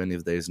it, even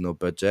if there is no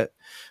budget.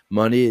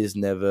 Money has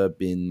never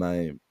been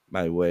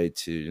my way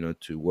to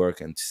to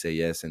work and to say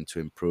yes and to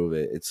improve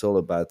it. It's all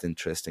about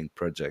interesting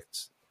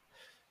projects.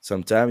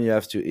 Sometimes you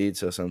have to eat,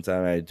 so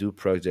sometimes I do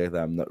project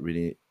that I'm not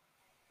really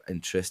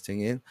interested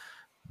in,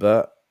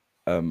 but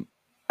um,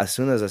 as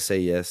soon as I say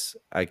yes,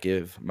 I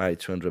give my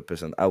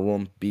 200%. I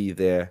won't be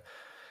there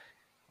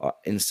on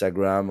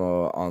Instagram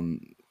or on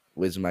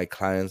with my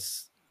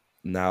clients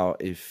now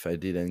if I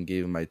didn't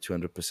give my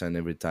 200%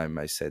 every time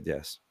I said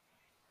yes.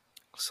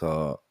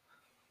 So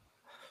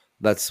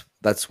that's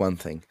one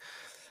thing.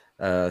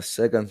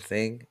 Second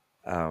thing,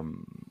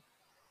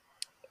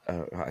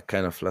 I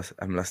kind of lost.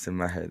 I'm lost in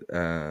my head.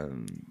 I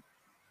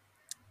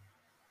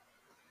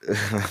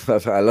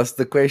lost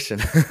the question.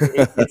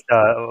 It's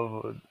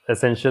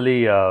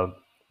essentially,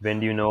 when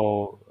do you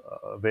know,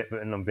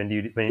 when do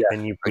you Yeah.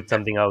 when you put Okay.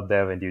 something out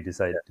there, when do you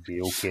decide to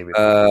be okay with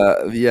it?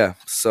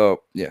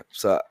 So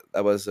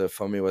that was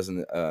for me was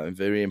a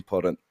very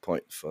important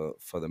point for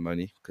the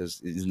money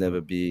because it's Mm.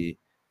 never be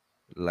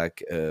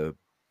like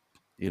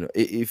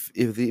if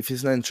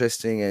it's not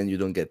interesting and you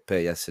don't get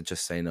paid, I said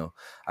just say no.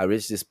 I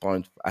reached this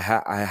point. I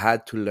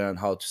had to learn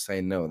how to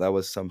say no. That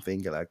was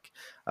something like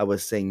I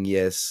was saying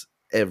yes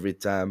every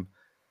time,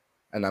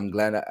 and I'm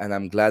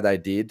glad I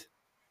did,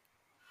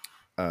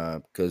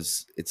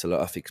 because it's a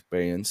lot of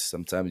experience.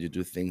 Sometimes you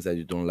do things that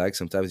you don't like.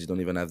 Sometimes you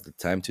don't even have the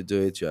time to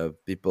do it. You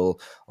have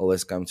people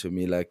always come to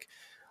me like,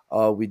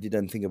 "Oh, we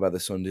didn't think about the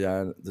sound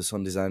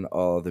design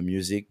or the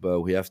music,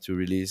 but we have to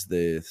release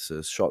this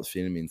short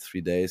film in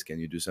 3 days. Can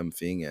you do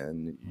something?"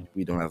 And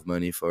we don't have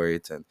money for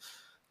it. And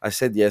I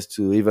said yes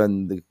to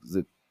even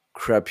the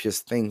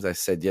crappiest things. I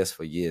said yes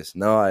for years.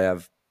 Now I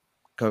have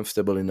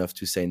comfortable enough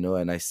to say no,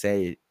 and I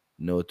say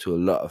no to a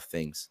lot of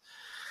things.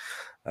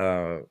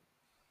 Uh,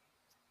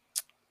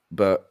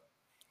 but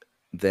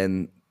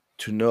then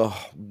to know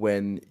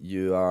when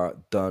you are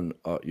done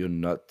or you're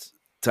not,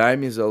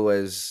 time is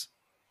always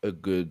a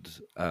good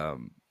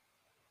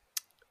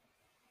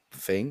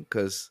thing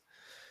because,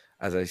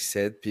 as I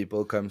said,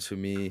 people come to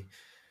me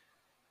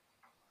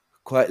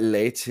quite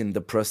late in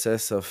the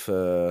process of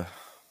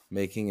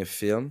making a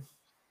film.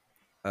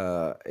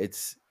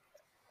 It's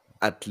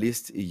at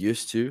least it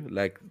used to,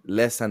 like,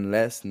 less and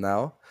less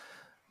now.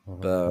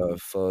 Mhm. But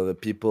for the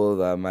people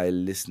that might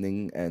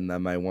listening and that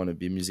might want to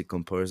be music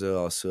composer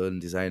or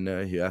sound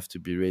designer, you have to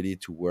be ready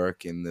to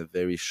work in a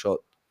very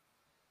short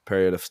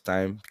period of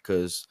time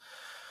because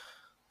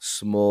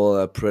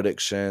small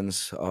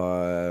productions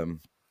or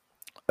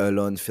a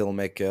lone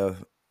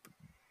filmmaker,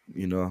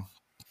 you know,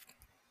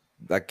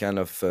 that kind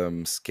of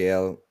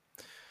scale,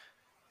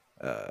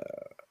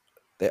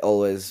 they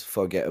always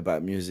forget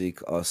about music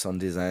or sound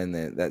design.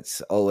 And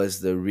that's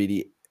always the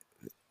really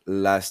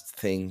last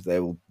thing they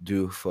will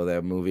do for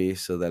their movie.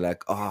 So they're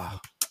like, oh,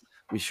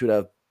 we should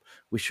have,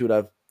 we should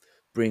have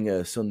bring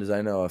a sound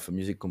designer or a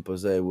music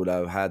composer who would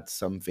have had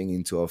something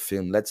into our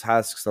film. Let's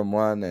ask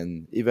someone,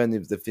 and even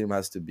if the film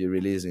has to be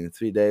released in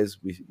 3 days,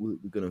 we're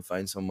gonna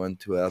find someone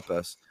to help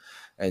us.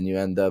 And you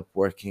end up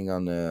working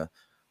on a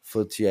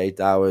 48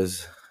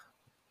 hours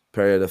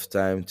period of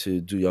time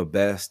to do your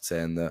best,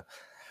 and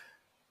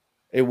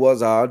it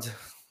was hard,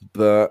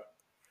 but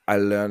I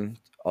learned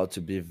how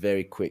to be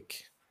very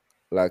quick.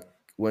 Like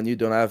when you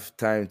don't have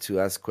time to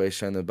ask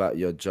question about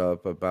your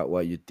job, about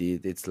what you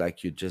did, it's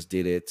like you just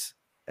did it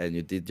and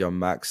you did your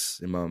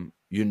maximum.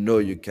 You know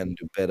you Mm, can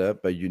do better,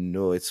 but you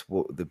know it's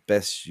the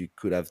best you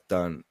could have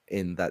done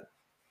in that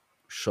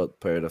short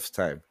period of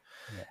time.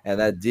 yeah.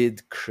 And I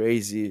did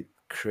crazy,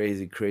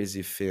 crazy,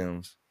 crazy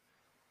films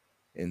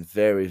in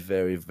very,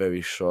 very,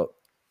 very short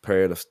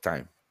period of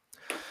time.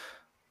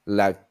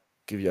 Like,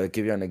 give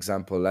you an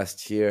example.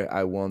 Last year,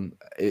 I won.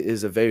 It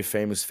is a very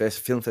famous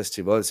film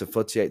festival. It's a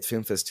 48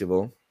 film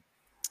festival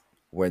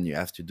when you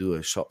have to do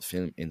a short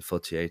film in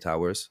 48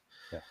 hours.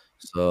 Yeah.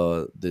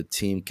 So the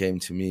team came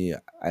to me.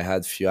 I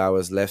had few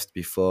hours left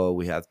before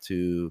we had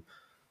to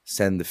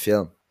send the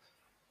film,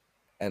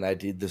 and I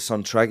did the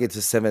soundtrack. It's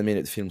a 7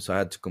 minute film, so I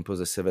had to compose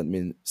a 7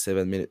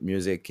 minute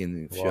music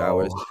in a few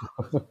hours.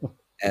 Wow.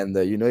 And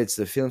you know, it's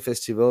the film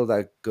festival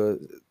that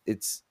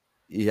it's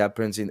it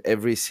happens in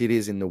every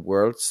cities in the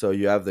world. So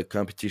you have the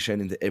competition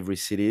in every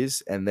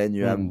cities, and then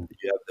Mm,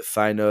 you have the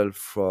final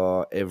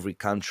for every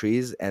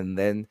countries, and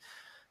then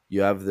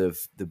you have the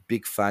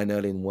big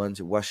final in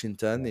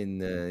Washington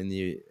yeah. in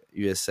the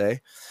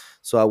USA.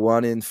 So I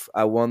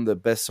won the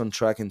best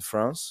soundtrack in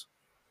France.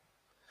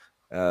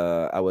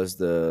 I was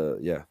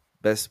the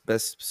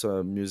best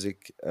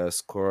music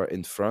score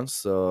in France.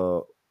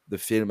 So the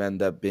film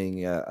ended up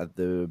being at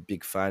the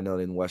big final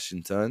in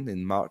Washington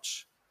in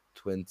March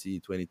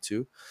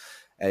 2022,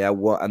 and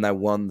I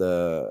won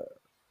the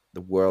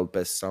world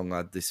best song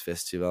at this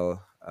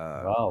festival.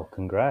 Wow.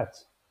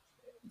 Congrats.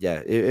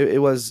 Yeah, it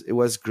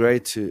was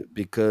great to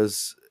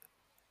because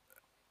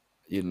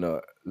you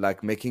know,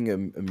 like making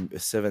a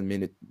 7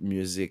 minute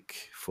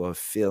music for a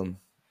film,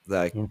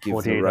 like In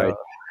give the 48 right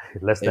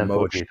hours, less than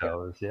 48 emotion.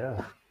 hours.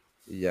 Yeah.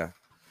 Yeah,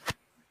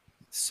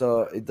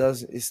 so it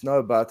does. It's not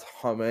about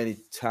how many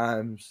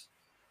times,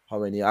 how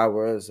many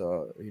hours,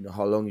 or you know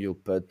how long you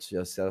put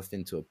yourself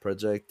into a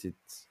project.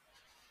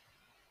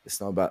 It's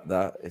not about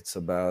that. It's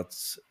about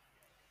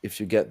if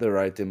you get the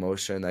right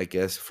emotion, I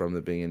guess, from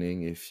the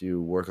beginning. If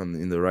you work on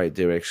in the right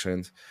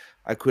directions,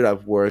 I could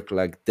have worked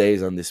like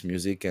days on this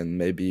music, and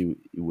maybe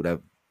it would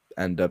have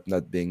end up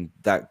not being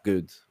that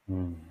good.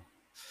 Mm,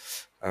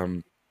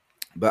 Um,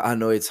 but I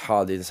know it's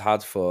hard. It's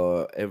hard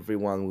for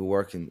everyone we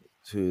work in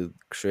to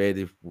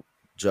creative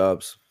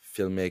jobs,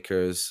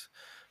 filmmakers,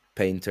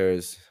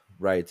 painters,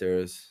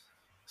 writers,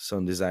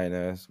 sound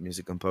designers,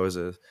 music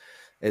composers.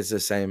 It's the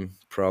same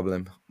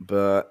problem,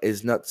 but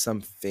it's not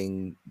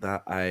something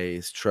that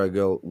I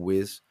struggle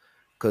with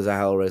because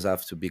I always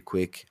have to be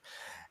quick.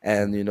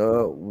 And yeah. you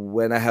know,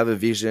 when I have a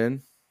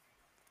vision,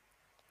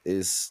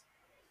 is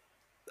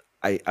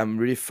I'm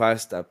really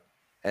fast up,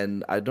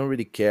 and I don't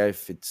really care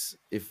if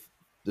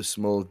the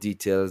small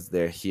details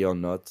they're here or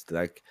not.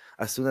 Like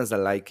as soon as I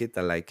like it,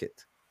 I like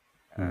it.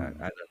 I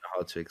Mm. don't know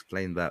how to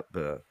explain that,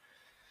 but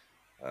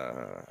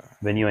uh,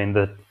 When you're in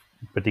the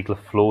particular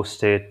flow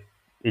state,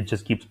 it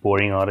just keeps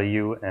pouring out of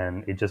you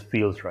and it just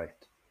feels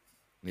right.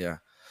 yeah,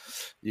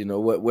 you know,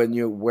 when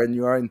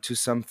you are into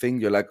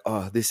something, you're like,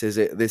 oh, this is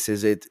it, this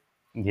is it.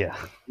 Yeah.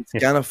 It's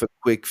Yeah. kind of a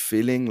quick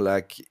feeling.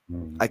 Like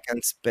Mm, I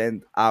can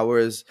spend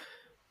hours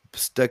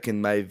stuck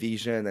in my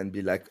vision and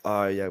be like,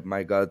 oh yeah,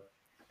 my god.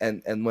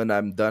 And when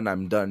I'm done,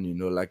 I'm done. You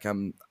know, like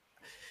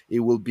it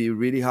will be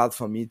really hard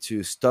for me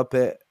to stop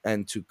it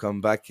and to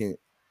come back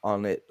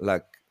on it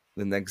like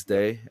the next yep.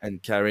 day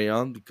and carry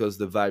on because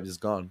the vibe is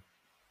gone.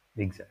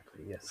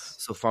 Exactly. Yes.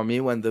 So for me,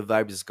 when the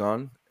vibe is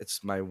gone,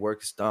 it's my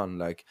work is done.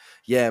 Like,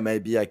 yeah,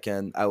 maybe I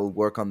will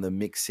work on the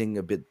mixing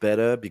a bit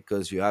better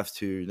because you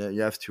know,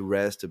 you have to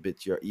rest a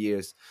bit your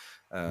ears.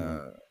 Mm,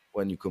 uh,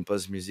 when you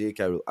compose music,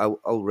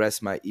 I'll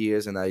rest my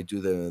ears and I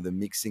do the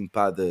mixing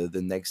part the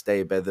next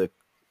day, but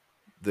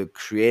the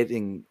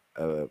creating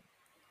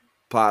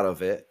part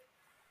of it,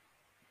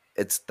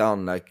 it's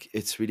done. Like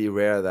it's really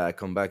rare that I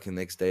come back the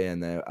next day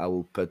and I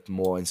will put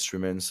more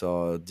instruments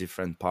or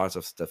different parts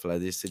of stuff like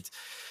this.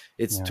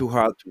 It's yeah. too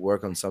hard to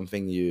work on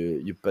something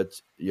you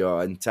put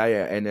your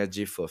entire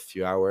energy for a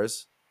few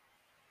hours.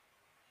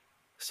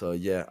 So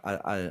yeah,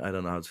 I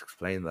don't know how to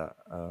explain that.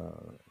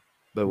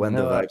 But when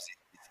the No, vibes,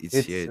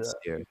 it's here, it's it's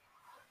here.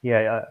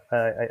 yeah.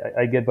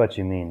 I get what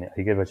you mean.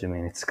 I get what you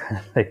mean. It's kind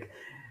of like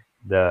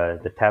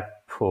the tap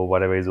or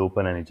whatever is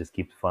open and it just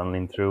keeps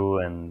funneling through.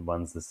 And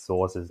once the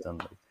source is done,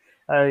 like,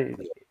 I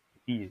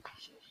you,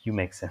 you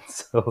make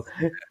sense. So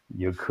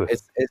you're good.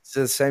 It's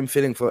the same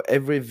feeling for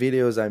every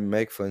videos I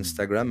make for Mm,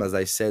 Instagram. As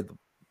I said,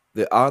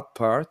 the art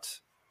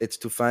part, it's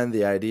to find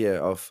the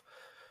idea of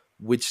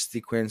which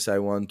sequence I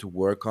want to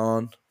work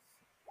on.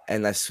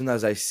 And as soon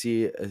as I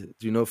see,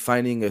 you know,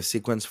 finding a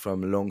sequence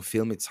from a long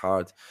film, it's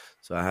hard.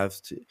 So I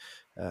have to.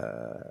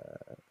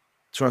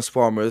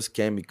 Transformers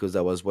came because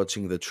I was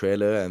watching the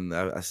trailer, and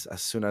as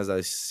soon as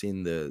I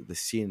seen the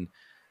scene,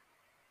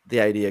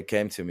 the idea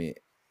came to me,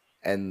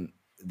 and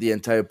the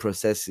entire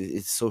process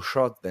is so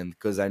short then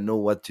because I know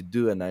what to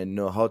do and I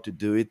know how to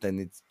do it,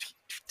 and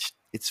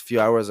it's few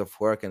hours of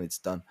work and it's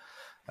done.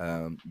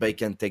 But it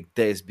can take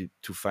days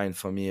to find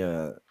for me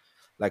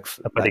like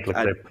a particular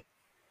clip,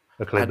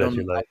 a I clip that don't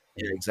you like.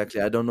 yeah, Yeah.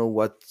 exactly. I don't know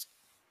what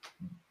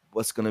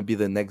what's gonna be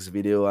the next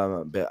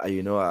video. But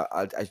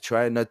I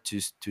try not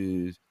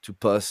to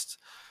post.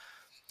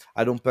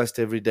 I don't post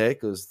every day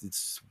because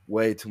it's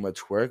way too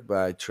much work, but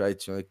I try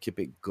to keep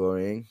it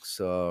going.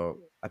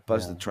 So I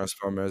post Yeah. the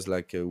Transformers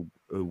like a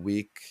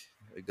week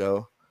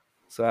ago.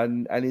 So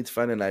I need to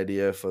find an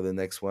idea for the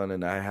next one,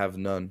 and I have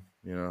none.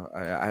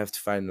 I have to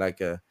find like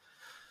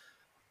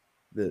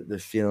the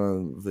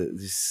film,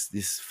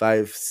 this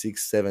 5,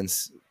 6, 7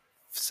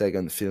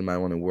 second film I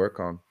want to work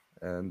on,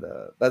 and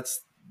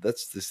that's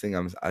this thing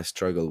I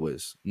struggle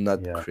with,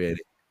 not Yeah.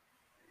 creating.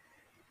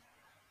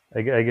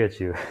 I get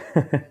you.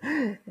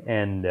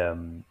 And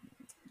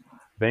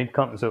when it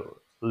comes,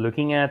 so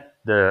looking at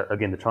the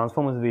again the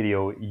Transformers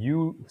video,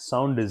 you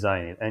sound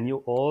design it and you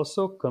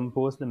also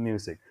compose the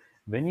music.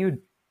 When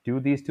you do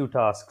these two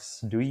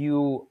tasks, do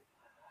you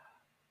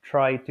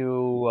try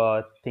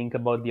to think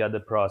about the other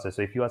process?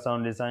 So if you are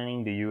sound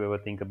designing, do you ever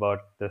think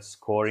about the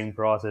scoring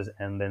process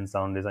and then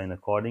sound design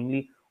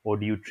accordingly, or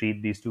do you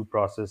treat these two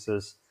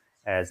processes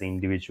as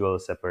individual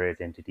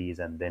separate entities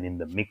and then in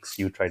the mix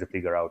you try to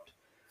figure out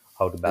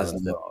how to There's balance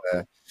no them out?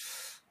 uh,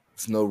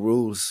 there's no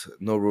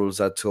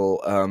rules at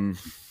all.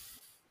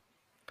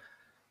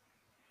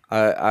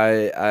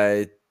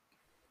 I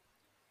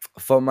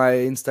For my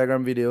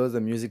Instagram videos,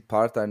 the music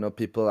part, I know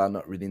people are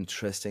not really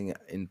interesting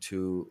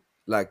into,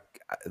 like,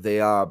 they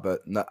are,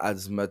 but not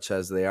as much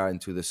as they are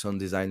into the sound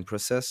design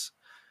process,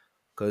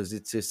 because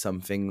it's just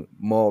something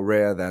more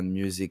rare than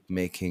music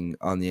making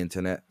on the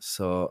internet.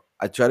 So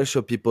I try to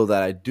show people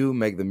that I do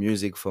make the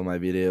music for my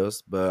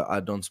videos, but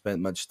I don't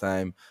spend much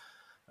time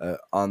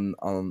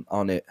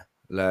on it.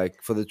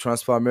 Like for the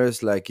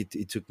Transformers, like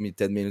it took me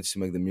 10 minutes to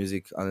make the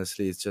music.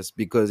 Honestly, it's just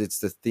because it's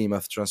the theme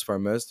of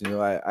Transformers.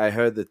 I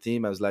heard the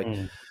theme. I was like,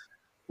 Mm,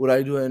 would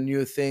I do a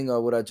new thing,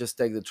 or would I just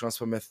take the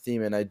Transformer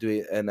theme and I do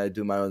it and I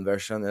do my own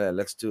version?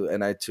 Let's do.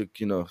 And I took,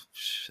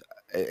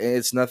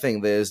 it's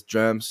nothing. There's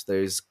drums,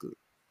 there's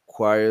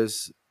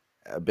choirs,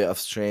 a bit of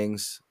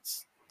strings.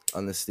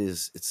 Honestly,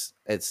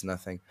 it's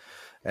nothing.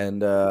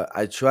 And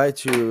I try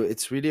to.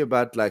 It's really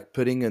about like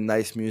putting a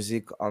nice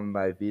music on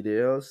my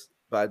videos,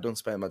 but I don't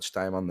spend much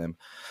time on them.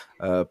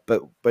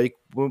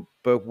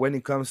 But when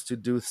it comes to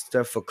do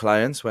stuff for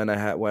clients, when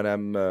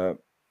I'm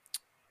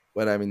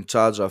in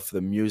charge of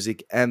the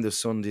music and the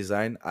sound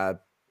design,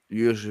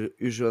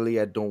 usually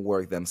I don't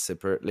work them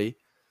separately.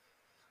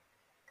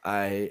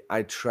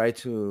 I try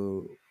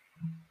to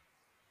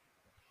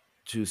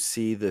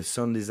see the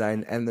sound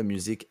design and the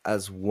music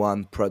as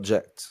one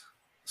project.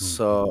 mm,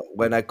 So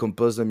when I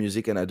compose the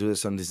music and I do the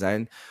sound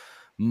design,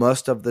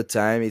 most of the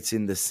time it's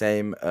in the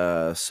same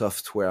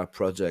software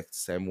project,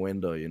 same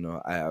window.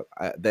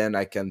 Then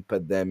I can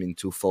put them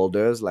into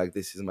folders, like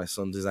this is my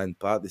sound design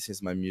part, this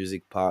is my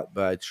music part.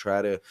 But I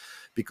try to,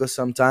 because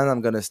sometimes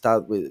I'm going to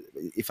start with,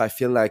 if I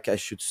feel like I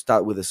should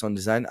start with the sound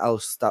design, I'll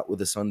start with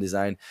the sound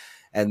design.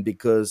 And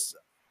because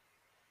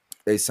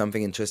there's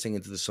something interesting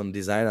into the sound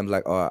design, I'm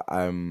like, oh,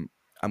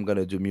 I'm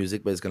gonna do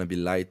music, but it's gonna be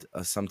light.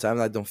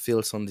 Sometimes I don't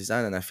feel sound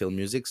design and I feel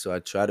music, so I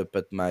try to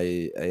put my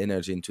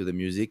energy into the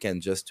music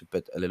and just to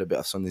put a little bit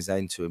of sound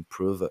design to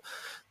improve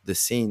the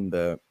scene.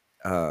 But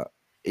uh,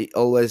 it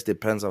always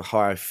depends on how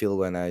I feel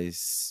when I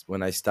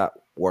start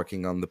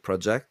working on the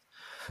project.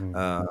 mm,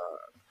 Uh,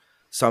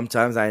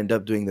 Sometimes I end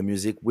up doing the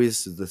music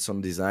with the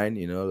sound design.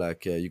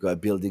 Like you got a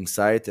building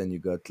site and you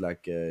got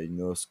like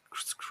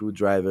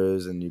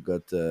screwdrivers, and you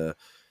got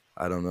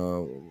I don't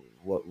know,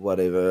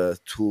 whatever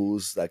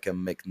tools that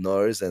can make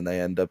noise, and I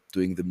end up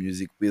doing the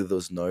music with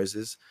those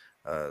noises.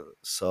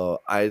 So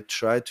I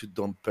try to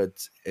don't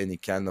put any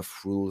kind of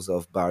rules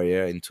of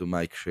barrier into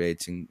my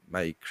creating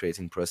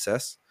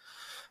process.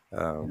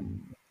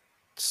 Um,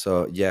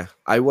 so yeah,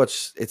 I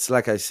watch. It's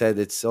like I said,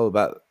 it's all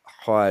about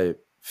how I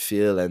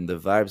feel and the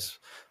vibes.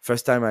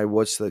 First time I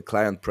watched the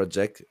client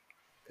project,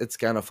 it's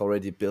kind of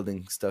already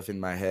building stuff in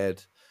my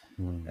head,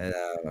 mm.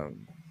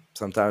 and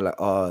sometimes like,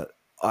 oh,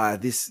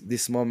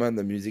 this moment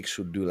the music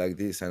should do like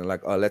this, and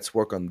like, oh, let's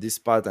work on this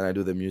part, and I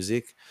do the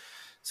music.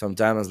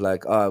 Sometimes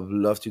like, oh, I would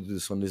love to do the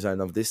sound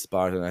design of this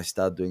part, and I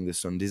start doing the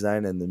sound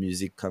design and the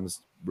music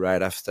comes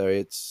right after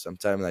it.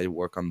 Sometimes I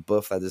work on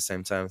both at the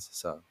same time,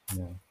 so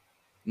Yeah.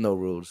 no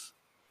rules.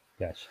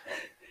 Gotcha.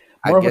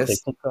 I More of a guess.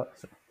 technical.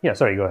 Yeah,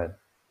 sorry, go ahead.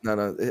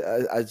 No,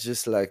 I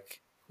just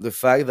like the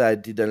fact that I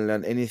didn't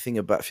learn anything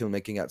about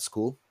filmmaking at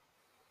school.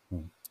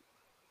 Mm,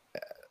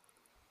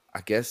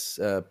 I guess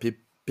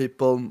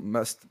people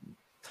must.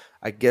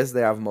 I guess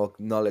they have more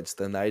knowledge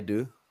than I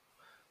do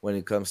when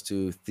it comes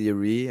to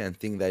theory and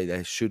things that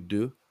I should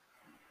do.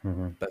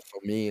 mhm, But for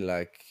me,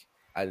 like,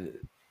 I,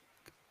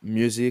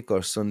 music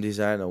or sound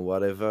design or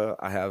whatever,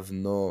 I have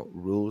no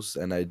rules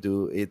and I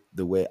do it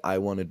the way I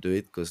want to do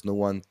it because no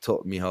one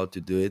taught me how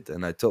to do it,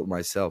 and I taught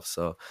myself.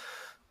 So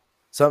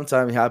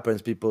sometimes it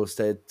happens, people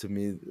say to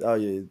me, oh,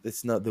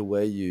 it's not the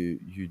way you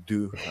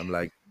do. I'm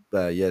like,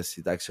 but yes,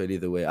 it's actually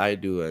the way I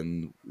do,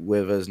 and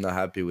whoever's not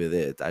happy with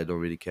it, I don't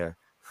really care.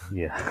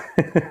 yeah.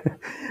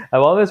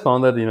 I've always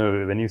found that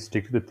when you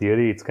stick to the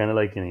theory, it's kind of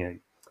like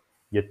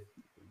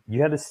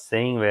you have this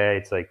saying where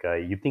it's like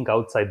you think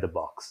outside the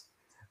box.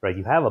 right?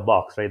 You have a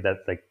box, right?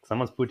 That's like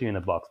someone's put you in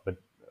a box, but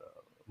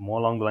more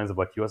along the lines of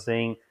what you're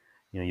saying,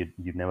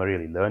 you've never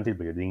really learned it,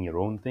 but you're doing your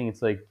own thing.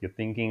 It's like you're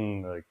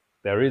thinking like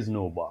there is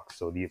no box,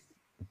 so the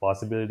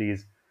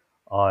possibilities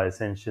are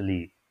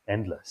essentially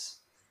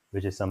endless,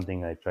 which is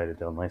something I try to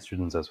tell my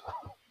students as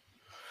well.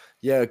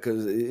 Yeah,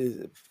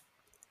 because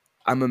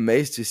I'm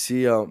amazed to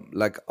see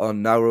like how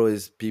narrow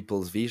is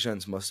people's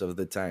visions most of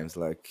the times.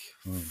 Like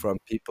Mm. from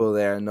people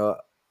that are not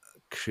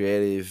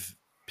creative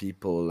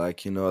people,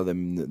 like the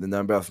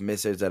number of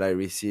messages that I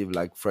receive,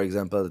 like for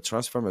example the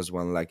Transformers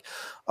one, like,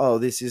 oh,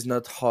 this is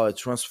not how a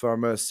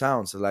Transformer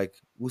sounds. Like,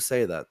 who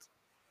say that?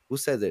 Who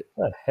said it?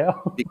 The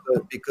hell.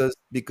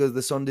 Because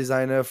the sound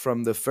designer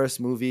from the first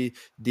movie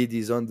did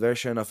his own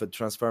version of a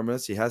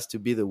Transformers. He has to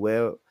be the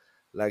way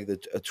like the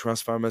a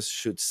Transformers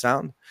should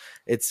sound.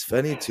 It's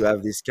funny to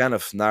have this kind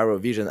of narrow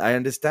vision. I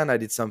understand I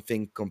did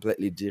something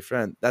completely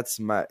different. That's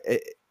my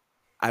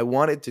I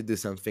wanted to do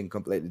something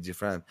completely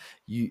different.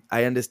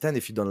 I understand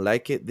if you don't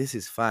like it, this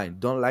is fine.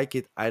 Don't like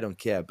it, I don't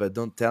care. But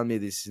don't tell me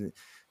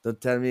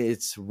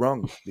it's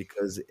wrong,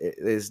 because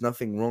there's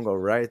nothing wrong or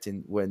right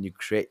in when you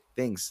create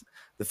things.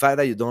 The fact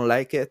that you don't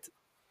like it,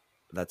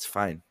 that's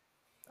fine.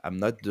 I'm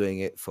not doing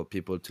it for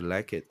people to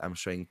like it. I'm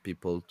showing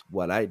people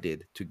what I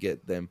did to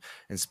get them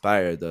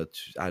inspired.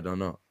 I don't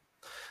know.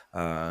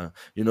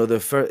 The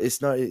first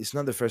it's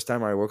not the first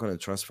time I work on a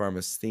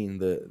Transformers theme.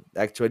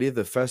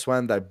 The first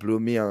one that blew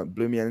me on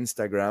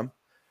Instagram,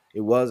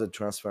 it was a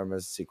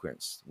Transformers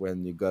sequence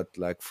when you got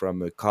like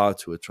from a car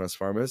to a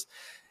Transformers,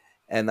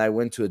 and I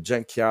went to a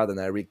junkyard and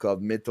I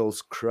recorded metal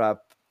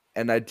scrap,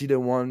 and I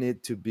didn't want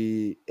it to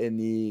be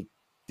any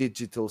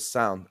digital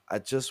sound. I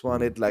just Mm.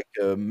 wanted like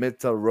a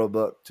metal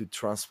robot to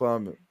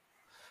transform.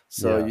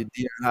 So Yeah, you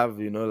didn't have,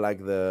 like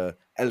the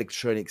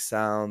electronic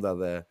sound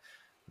or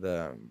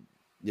the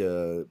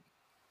yeah,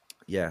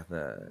 yeah,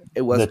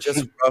 it was the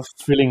just rough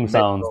thrilling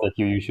sounds metal, that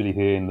you usually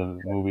hear in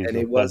the movies, and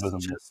it like that was was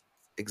amazing. just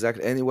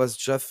exactly, and it was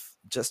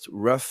just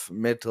rough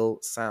metal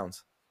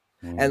sounds.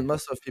 Mm. And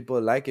most of people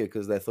like it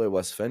because they thought it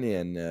was funny,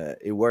 and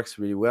it works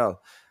really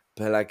well.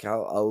 But like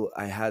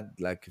I had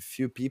like a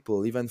few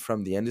people, even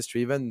from the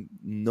industry, even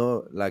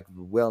no like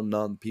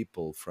well-known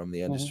people from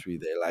the Mhm. industry,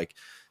 they're like,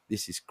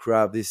 this is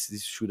crap, this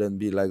shouldn't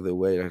be like the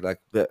way,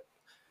 like, but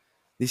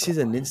this is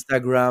an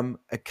Instagram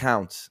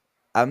account.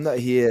 I'm not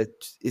here.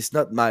 It's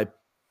not my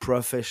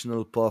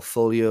professional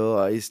portfolio.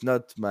 Or it's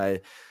not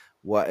my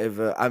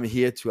whatever. I'm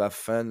here to have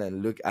fun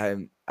and look.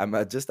 I'm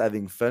just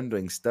having fun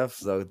doing stuff.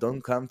 So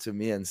don't come to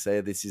me and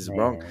say this is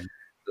wrong. Man.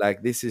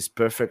 Like, this is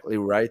perfectly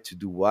right to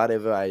do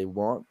whatever I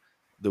want,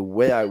 the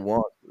way I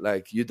want.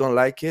 Like, you don't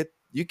like it,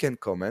 you can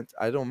comment.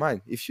 I don't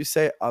mind. If you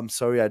say I'm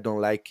sorry, I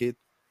don't like it,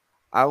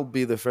 I'll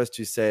be the first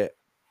to say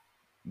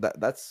that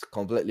that's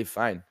completely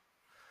fine.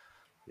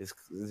 It's,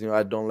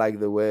 I don't like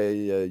the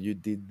way you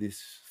did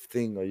this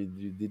thing, or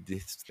you did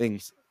these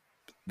things.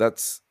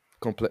 That's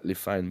completely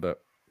fine.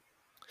 But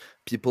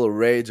people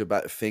rage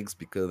about things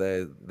because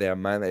their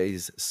mind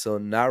is so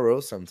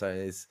narrow.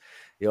 Sometimes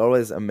it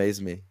always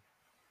amazes me.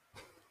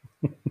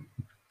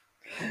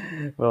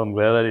 Well, I'm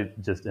glad that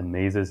it just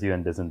amazes you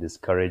and doesn't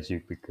discourage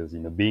you, because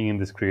being in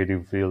this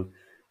creative field,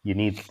 you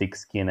need thick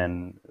skin,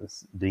 and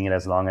doing it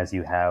as long as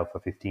you have for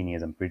 15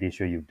 years, I'm pretty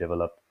sure you've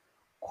developed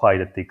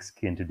quite a thick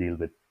skin to deal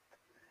with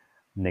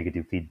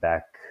negative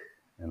feedback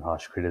and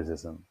harsh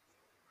criticism.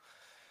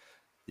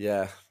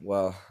 Yeah,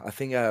 well, I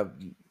think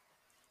I'm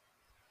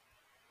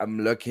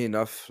lucky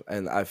enough,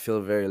 and I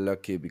feel very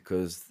lucky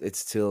because it's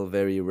still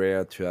very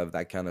rare to have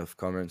that kind of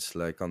comments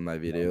like on my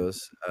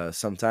videos.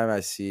 Sometimes I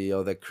see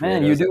other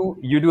Man, you creators. do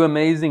you do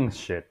amazing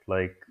shit.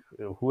 Like,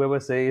 whoever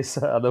says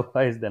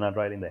otherwise, they're not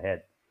right in the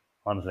head.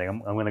 Honestly,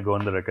 I'm gonna go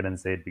on the record and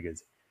say it,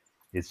 because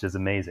it's just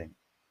amazing.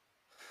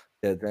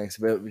 Yeah, thanks.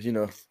 But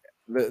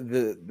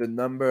the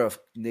number of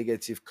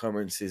negative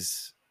comments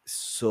is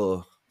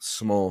so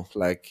small.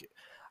 Like,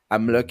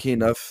 I'm Mm. lucky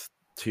enough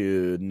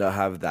to not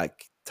have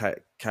that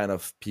kind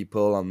of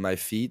people on my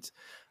feed.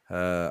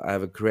 I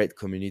have a great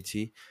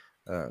community.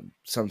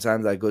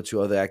 Sometimes I go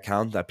to other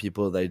accounts that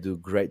people they do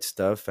great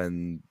stuff,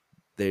 and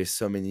there's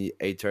so many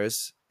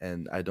haters,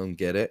 and I don't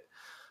get it.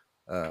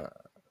 Uh,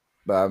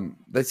 but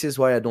this is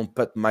why I don't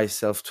put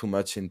myself too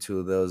much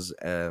into those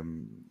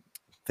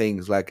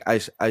things. Like,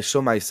 I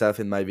show myself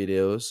in my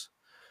videos,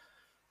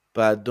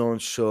 but I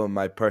don't show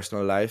my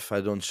personal life.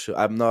 I don't show.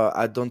 I'm not.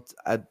 I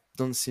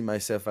don't see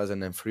myself as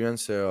an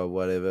influencer or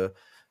whatever.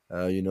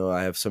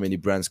 I have so many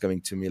brands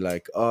coming to me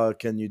like, "Oh,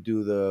 can you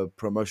do the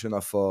promotion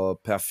of our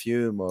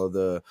perfume or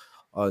the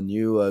our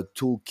new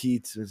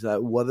toolkit?" It's like,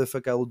 what the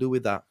fuck I will do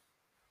with that?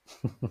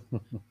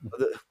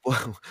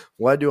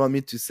 Why do you want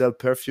me to sell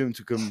perfume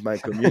to my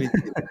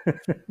community?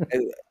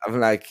 And I'm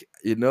like,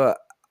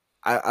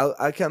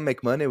 I can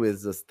make money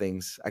with those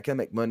things. I can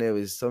make money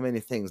with so many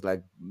things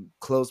like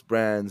clothes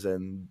brands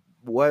and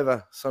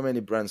whatever. So many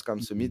brands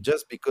come to me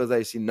just because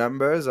I see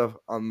numbers of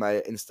on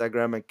my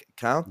Instagram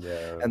account,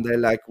 Yeah. and they're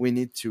like, we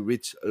need to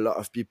reach a lot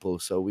of people,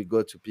 so we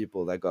go to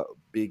people that got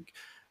big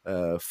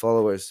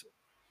followers.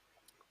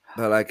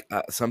 But like,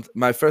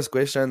 my first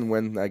question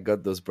when I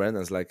got those brands, I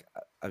was like,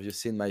 have you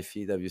seen my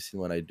feed? Have you seen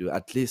what I do?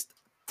 At least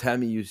tell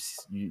me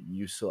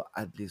you saw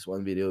at least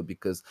one video,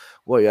 because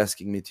what you're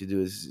asking me to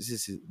do is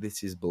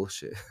this is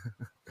bullshit.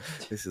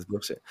 This is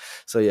bullshit.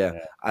 So yeah,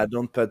 Yeah. I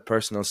don't put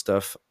personal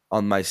stuff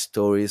on my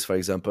stories. For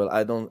example,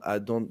 I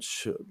don't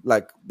show,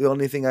 like, the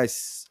only thing I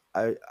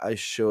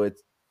show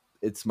it,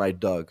 it's my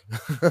dog.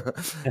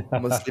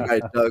 Mostly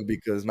my dog,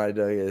 because my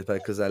dog is,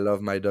 because I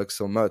love my dog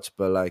so much.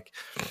 But like,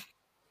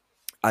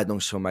 I don't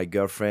show my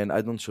girlfriend.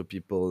 I don't show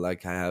people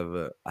like I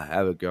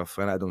have a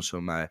girlfriend. I don't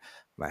show my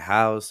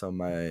house or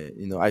my,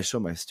 I show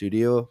my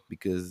studio,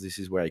 because this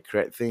is where I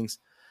create things.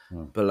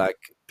 Hmm. But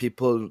like,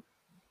 people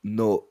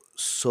know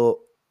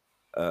so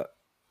uh,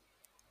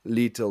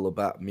 little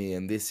about me,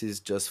 and this is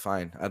just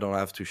fine. I don't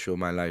have to show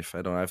my life.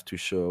 I don't have to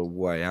show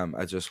who I am.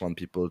 I just want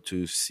people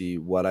to see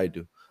what I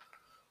do.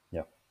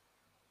 Yeah.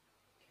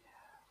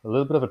 A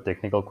little bit of a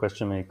technical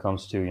question when it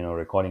comes to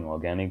recording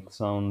organic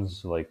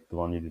sounds like the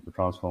one you did for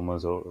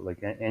Transformers, or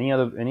like any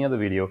other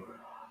video.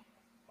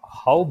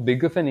 How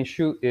big of an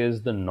issue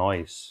is the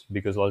noise?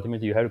 Because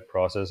ultimately you have to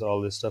process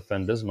all this stuff,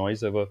 and does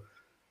noise ever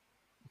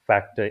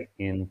factor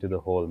into the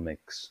whole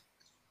mix,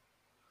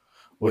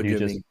 or What do do you you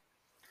just mean?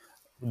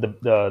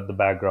 the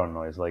background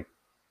noise like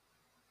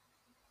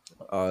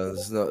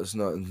There's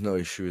no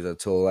issues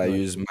at all. I no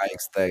use issue?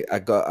 mics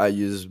that I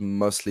use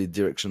mostly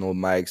directional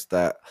mics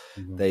that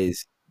Hmm. they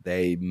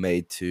they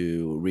made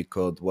to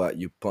record what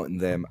you point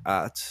them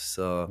at.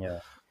 So Yeah,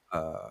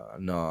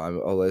 no, I'm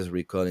always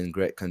recording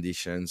great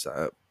conditions.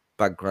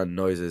 Background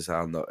noises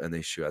are not an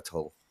issue at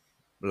all.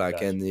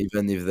 Like, gotcha. and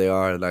even if they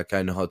are, like,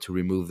 I know how to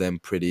remove them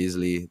pretty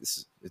easily.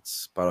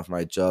 It's part of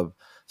my job.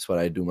 It's what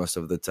I do most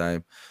of the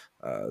time.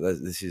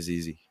 This is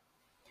easy.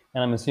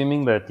 And I'm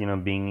assuming that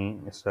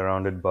being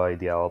surrounded by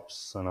the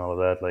Alps and all of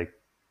that, like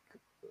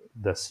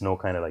the snow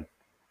kind of like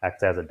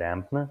acts as a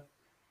dampener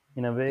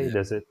in a way, Yeah,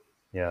 does it?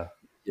 Yeah.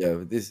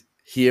 yeah. This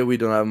here we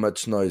don't have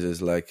much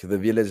noises. Like the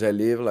village I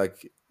live,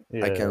 like,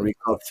 I Yeah, can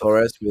record lots of.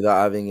 forest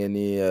without having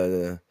any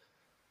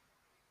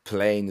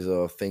planes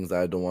or things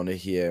that I don't want to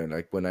hear.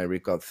 Like when I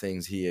record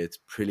things here, it's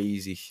pretty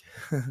easy.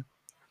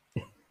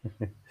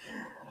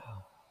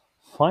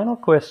 Final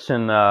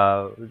question.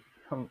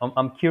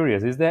 I'm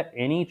curious. Is there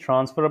any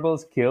transferable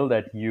skill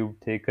that you've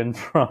taken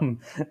from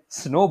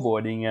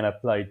snowboarding and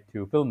applied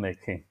to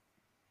filmmaking?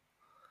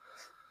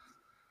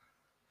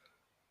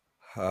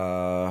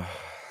 Uh,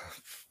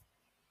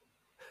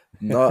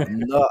 not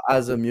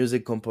as a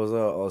music composer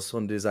or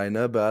sound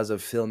designer, but as a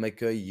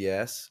filmmaker,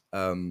 yes.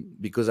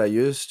 Because I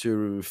used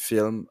to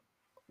film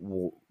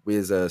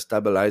with a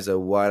stabilizer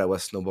while I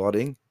was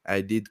snowboarding.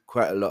 I did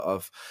quite a lot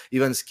of,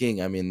 even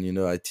skiing. I mean,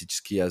 I teach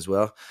ski as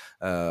well.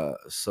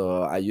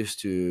 So I used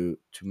to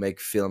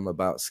make film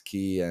about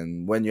ski,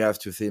 and when you have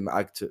to film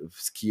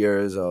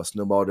skiers or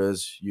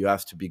snowboarders, you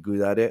have to be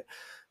good at it.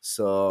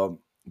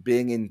 So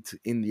being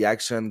in the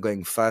action,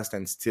 going fast,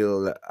 and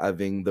still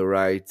having the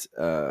right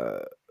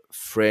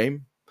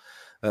frame.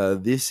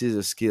 This is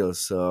a skill.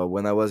 So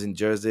when I was in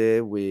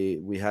Jersey,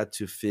 we had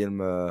to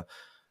film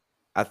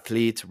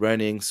athlete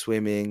running,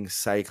 swimming,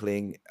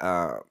 cycling.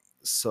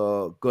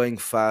 So going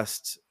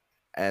fast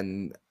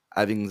and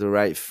having the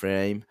right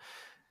frame,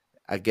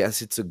 I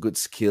guess it's a good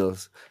skill.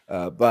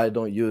 But I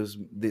don't use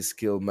this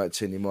skill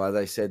much anymore, as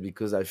I said,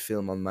 because I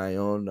film on my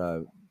own.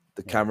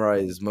 The Yeah, camera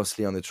is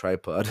mostly on the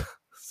tripod.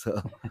 So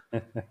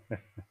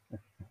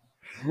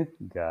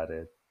got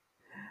it.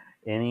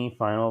 Any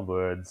final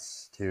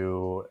words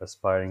to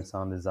aspiring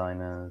sound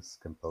designers,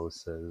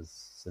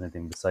 composers,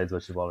 anything besides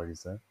what you've already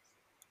said?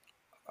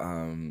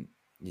 um,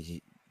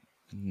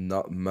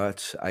 not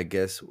much, I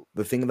guess.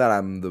 The thing that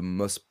I'm the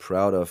most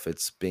proud of,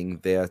 it's being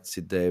there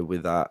today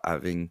without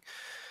having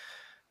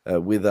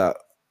without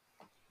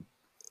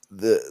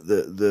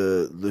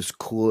the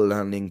school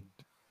learning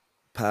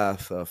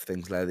path of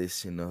things like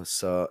this.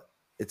 So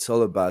it's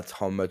all about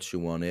how much you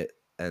want it,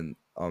 and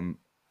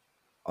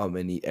how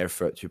many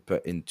effort you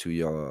put into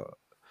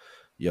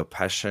your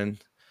passion.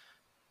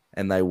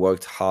 And I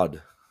worked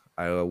hard.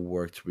 I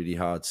worked really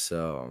hard.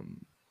 So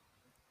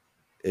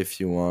if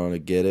you want to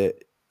get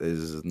it,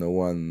 there's no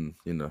one,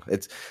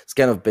 it's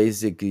kind of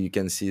basic. You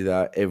can see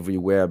that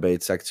everywhere, but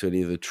it's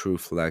actually the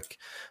truth. Like,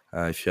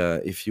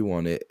 if you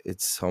want it,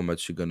 it's how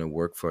much you're gonna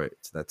work for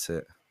it. That's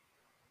it.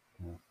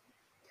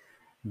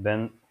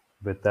 Ben,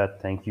 with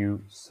that, thank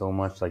you so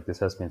much. Like, this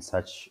has been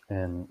such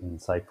an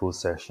insightful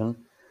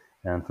session.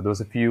 And for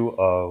those of you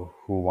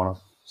who want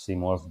to see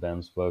more of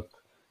Ben's work,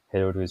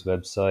 head over to his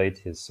website,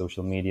 his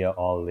social media.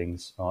 All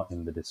links are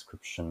in the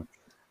description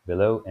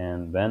below.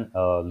 And Ben,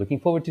 looking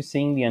forward to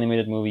seeing the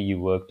animated movie you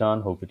worked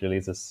on. Hope it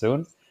releases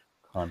soon.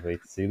 Can't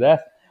wait to see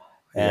that.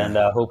 And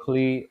Yeah,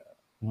 hopefully,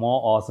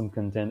 more awesome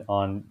content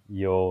on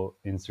your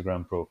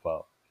Instagram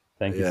profile.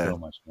 Thank you yeah, so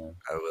much, man.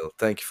 I will.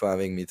 Thank you for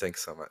having me.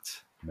 Thanks so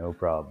much. No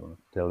problem.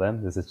 Till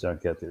then, this is John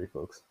Theory,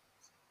 folks.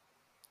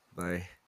 Bye.